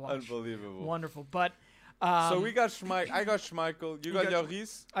 Wonderful to watch. Unbelievable. Wonderful. But... so we got Schmeichel. I got Schmeichel. You got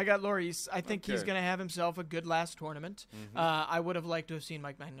Lloris? I got Lloris. I think he's going to have himself a good last tournament. I would have liked to have seen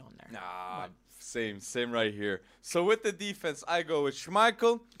Mike Magnon there. Nah, same right here. So with the defense, I go with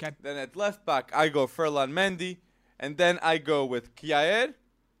Schmeichel. Okay. Then at left back, I go Ferland Mendy. And then I go with Kjaer.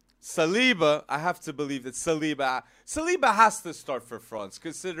 Saliba, I have to believe that Saliba has to start for France,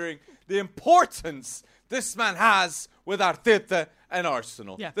 considering the importance this man has with Arteta and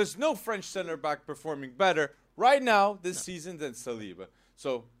Arsenal. Yeah. There's no French center-back performing better right now this season than Saliba.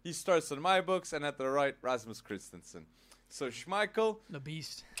 So he starts in my books, and at the right, Rasmus Christensen. So Schmeichel. The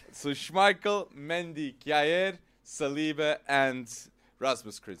beast. So Schmeichel, Mendy, Kjaer, Saliba, and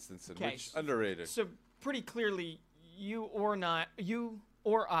Rasmus Christensen, which underrated. So pretty clearly, you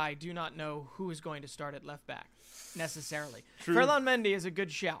or I do not know who is going to start at left back necessarily. Ferland Mendy is a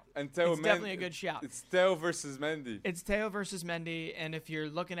good shout. And definitely a good shout. It's Theo versus Mendy. It's Theo versus Mendy, and if you're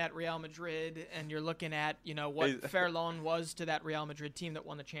looking at Real Madrid and you're looking at what Ferland was to that Real Madrid team that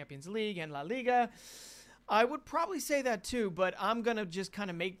won the Champions League and La Liga, I would probably say that too, but I'm going to just kind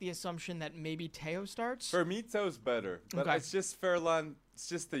of make the assumption that maybe Theo starts. For me, Theo's better, but it's just Ferland. It's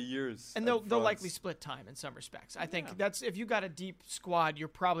just the years. And they'll likely split time in some respects. I think that's if you got a deep squad, you're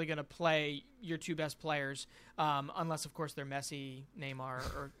probably going to play your two best players, unless, of course, they're Messi,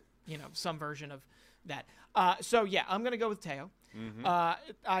 Neymar, or some version of that. So yeah, I'm going to go with Theo. Mm-hmm.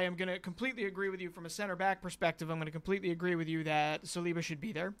 I am going to completely agree with you from a center back perspective. I'm going to completely agree with you that Saliba should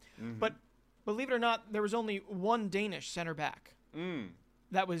be there. Mm-hmm. But believe it or not, there was only one Danish center back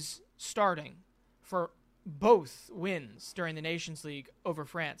that was starting for both wins during the Nations League over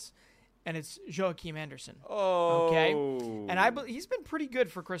France. And it's Joachim Andersen. Oh. Okay? And he's been pretty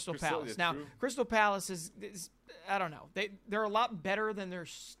good for Crystal Palace. Now, true. Crystal Palace is I don't know. They're a lot better than the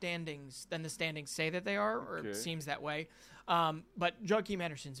standings say that they are, or it seems that way. But Joachim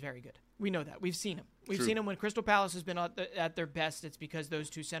Andersen's very good. We know that. We've seen him. We've seen him when Crystal Palace has been at their best. It's because those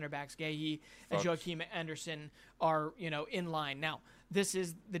two center backs, Guéhi and Joachim Andersen, are in line. Now, this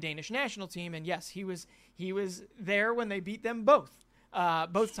is the Danish national team, and yes, he was there when they beat them both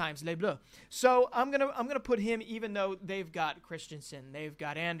times, Les Bleus. So I'm gonna put him, even though they've got Christensen, they've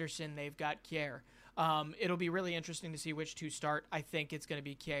got Andersen, they've got Kjær. It'll be really interesting to see which two start. I think it's going to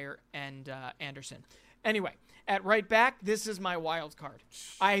be Kjær and Andersen. Anyway, at right back, this is my wild card.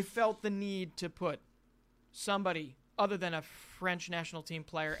 I felt the need to put somebody other than a French national team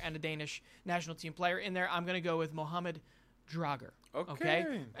player and a Danish national team player in there. I'm going to go with Mohamed Drager.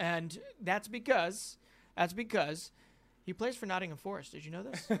 Okay? And that's because he plays for Nottingham Forest. Did you know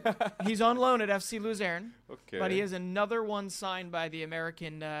this? He's on loan at FC Luzern. Okay. But he has another one signed by the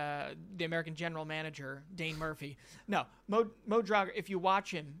American general manager, Dane Murphy. No, Mo Drager, if you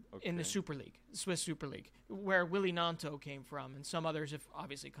watch him in the Super League, Swiss Super League, where Willy Nanto came from, and some others have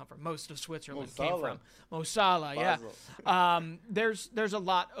obviously come from, most of Switzerland came from. Mo Salah, yeah. There's a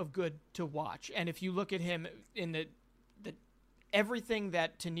lot of good to watch. And if you look at him in the everything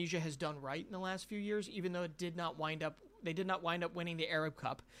that Tunisia has done right in the last few years, even though they did not wind up winning the Arab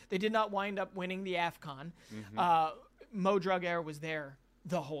Cup. They did not wind up winning the AFCON. Mo Drager was there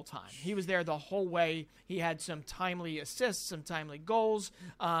the whole time. He was there the whole way. He had some timely assists, some timely goals.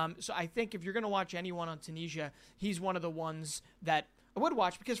 So I think if you're going to watch anyone on Tunisia, he's one of the ones that I would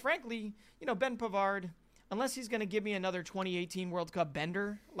watch because, frankly, Ben Pavard, unless he's going to give me another 2018 World Cup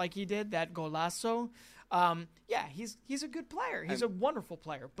bender like he did, that golazo, he's a good player. He's a wonderful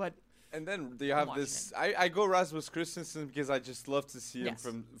player, but... And then you have this. I go Rasmus Christensen because I just love to see him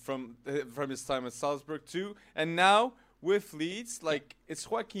from his time at Salzburg too. And now with Leeds, it's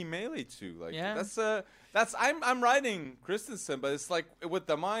Joachim Mele too. I'm riding Christensen, but it's with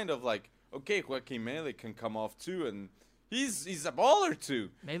the mind of Joachim Mele can come off too, and he's a baller too.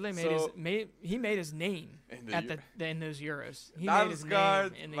 Mele made his name in those Euros. He made his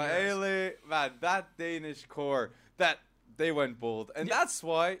name in the Euros. Man, that Danish core they went bold. And that's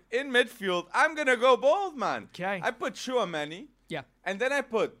why, in midfield, I'm going to go bold, man. Okay. I put Chouameni. Yeah. And then I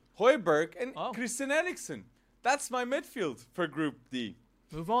put Højbjerg and Christian Eriksen. That's my midfield for Group D.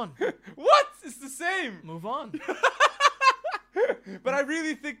 Move on. What? It's the same. Move on. But I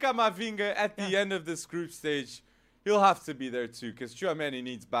really think Camavinga, at the end of this group stage, he'll have to be there too, because Chouameni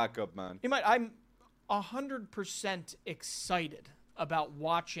needs backup, man. I'm 100% excited about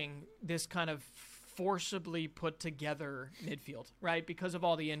watching this kind of forcibly put together midfield, right? Because of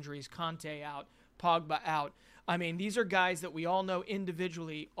all the injuries, Conte out, Pogba out. I mean, these are guys that we all know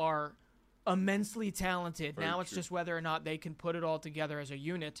individually are immensely talented. Very now it's just whether or not they can put it all together as a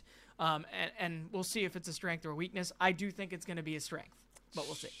unit. And we'll see if it's a strength or a weakness. I do think it's going to be a strength, but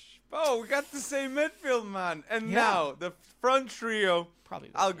we'll see. Oh, we got the same midfield, man. And now the front trio.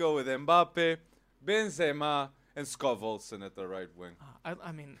 I'll go with Mbappe, Benzema, and Skov Olsen at the right wing. I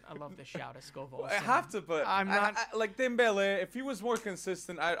love the shout of Skov Olsen. I have to put... I'm not... like Dembele, if he was more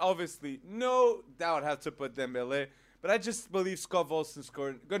consistent, I'd obviously no doubt have to put Dembele. But I just believe Skov Olsen's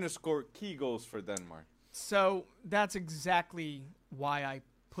going to score key goals for Denmark. So that's exactly why I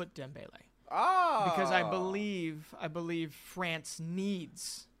put Dembele. Because I believe France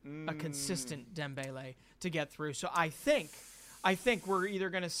needs a consistent Dembele to get through. So I think we're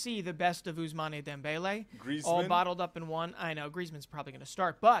either going to see the best of Ousmane Dembele, Griezmann, all bottled up in one. I know Griezmann's probably going to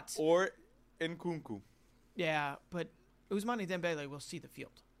start, but or Nkunku. Yeah, but Ousmane Dembele will see the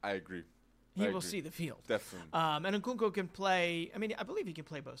field. I agree. He will see the field. Definitely. And Nkunku can play. I mean, I believe he can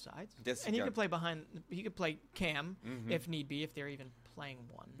play both sides. Yes, and he can play behind. He could play cam if need be, if they're even playing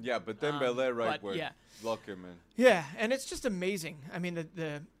one. Yeah, but Dembele right where lock him in. Yeah, and it's just amazing. I mean,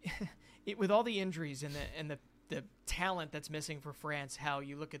 with all the injuries and the talent that's missing for France, how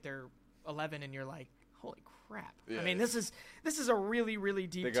you look at their 11 and you're like, holy crap. Yeah. I mean, this is a really, really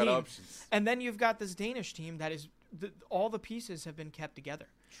deep team. They got options. And then you've got this Danish team that is all the pieces have been kept together.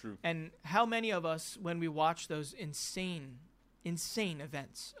 True. And how many of us, when we watch those insane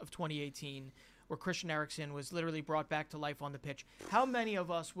events of 2018 where Christian Eriksen was literally brought back to life on the pitch, how many of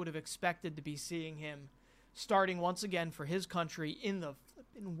us would have expected to be seeing him starting once again for his country in the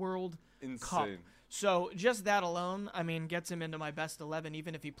flipping World Cup. Insane. So just that alone, I mean, gets him into my best 11,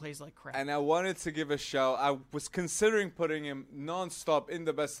 even if he plays like crap. And I wanted to give a shout. I was considering putting him non-stop in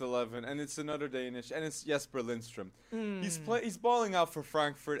the best 11, and it's another Danish, and it's Jesper Lindstrom. He's balling out for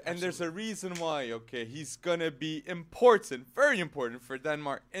Frankfurt, and there's a reason why. Okay, he's gonna be important, very important for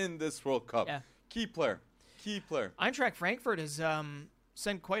Denmark in this World Cup. Yeah. Key player. Eintracht Frankfurt has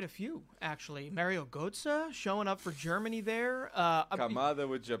sent quite a few, actually. Mario Götze showing up for Germany there. Kamada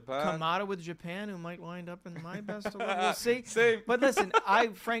with Japan. Who might wind up in my best 11. We'll see. Same. But listen,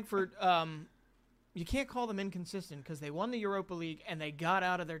 Frankfurt, you can't call them inconsistent because they won the Europa League and they got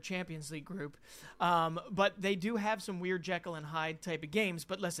out of their Champions League group. But they do have some weird Jekyll and Hyde type of games.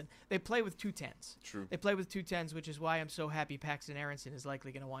 But listen, they play with 2 10s. True. They play with 2 10s, which is why I'm so happy Paxton Aronson is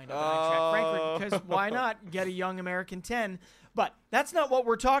likely going to wind up at Eintracht Frankfurt. Because why not get a young American 10? But that's not what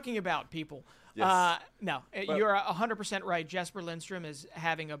we're talking about, people. Yes. No, you're 100% right. Jesper Lindstrom is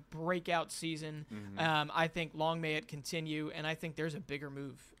having a breakout season. I think long may it continue, and I think there's a bigger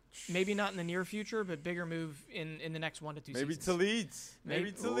move. Maybe not in the near future, but bigger move in the next 1 to 2 Maybe seasons. to Leeds.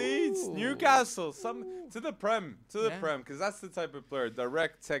 Maybe to Ooh. Leeds. Newcastle. To the Prem. Because that's the type of player.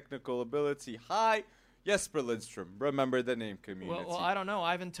 Direct technical ability. High. Jesper Lindstrom. Remember the name, community. Well, I don't know.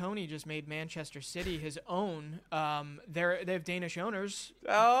 Ivan Toney just made Manchester City his own. They have Danish owners.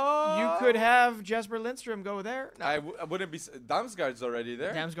 Oh. You could have Jesper Lindstrom go there. No. I wouldn't be. Damsgaard's already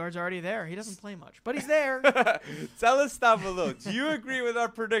there. Damsgaard's already there. He doesn't play much, but he's there. Tell us down below. Do you agree with our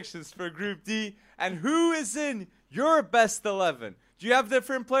predictions for Group D? And who is in your best 11? Do you have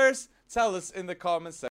different players? Tell us in the comments section.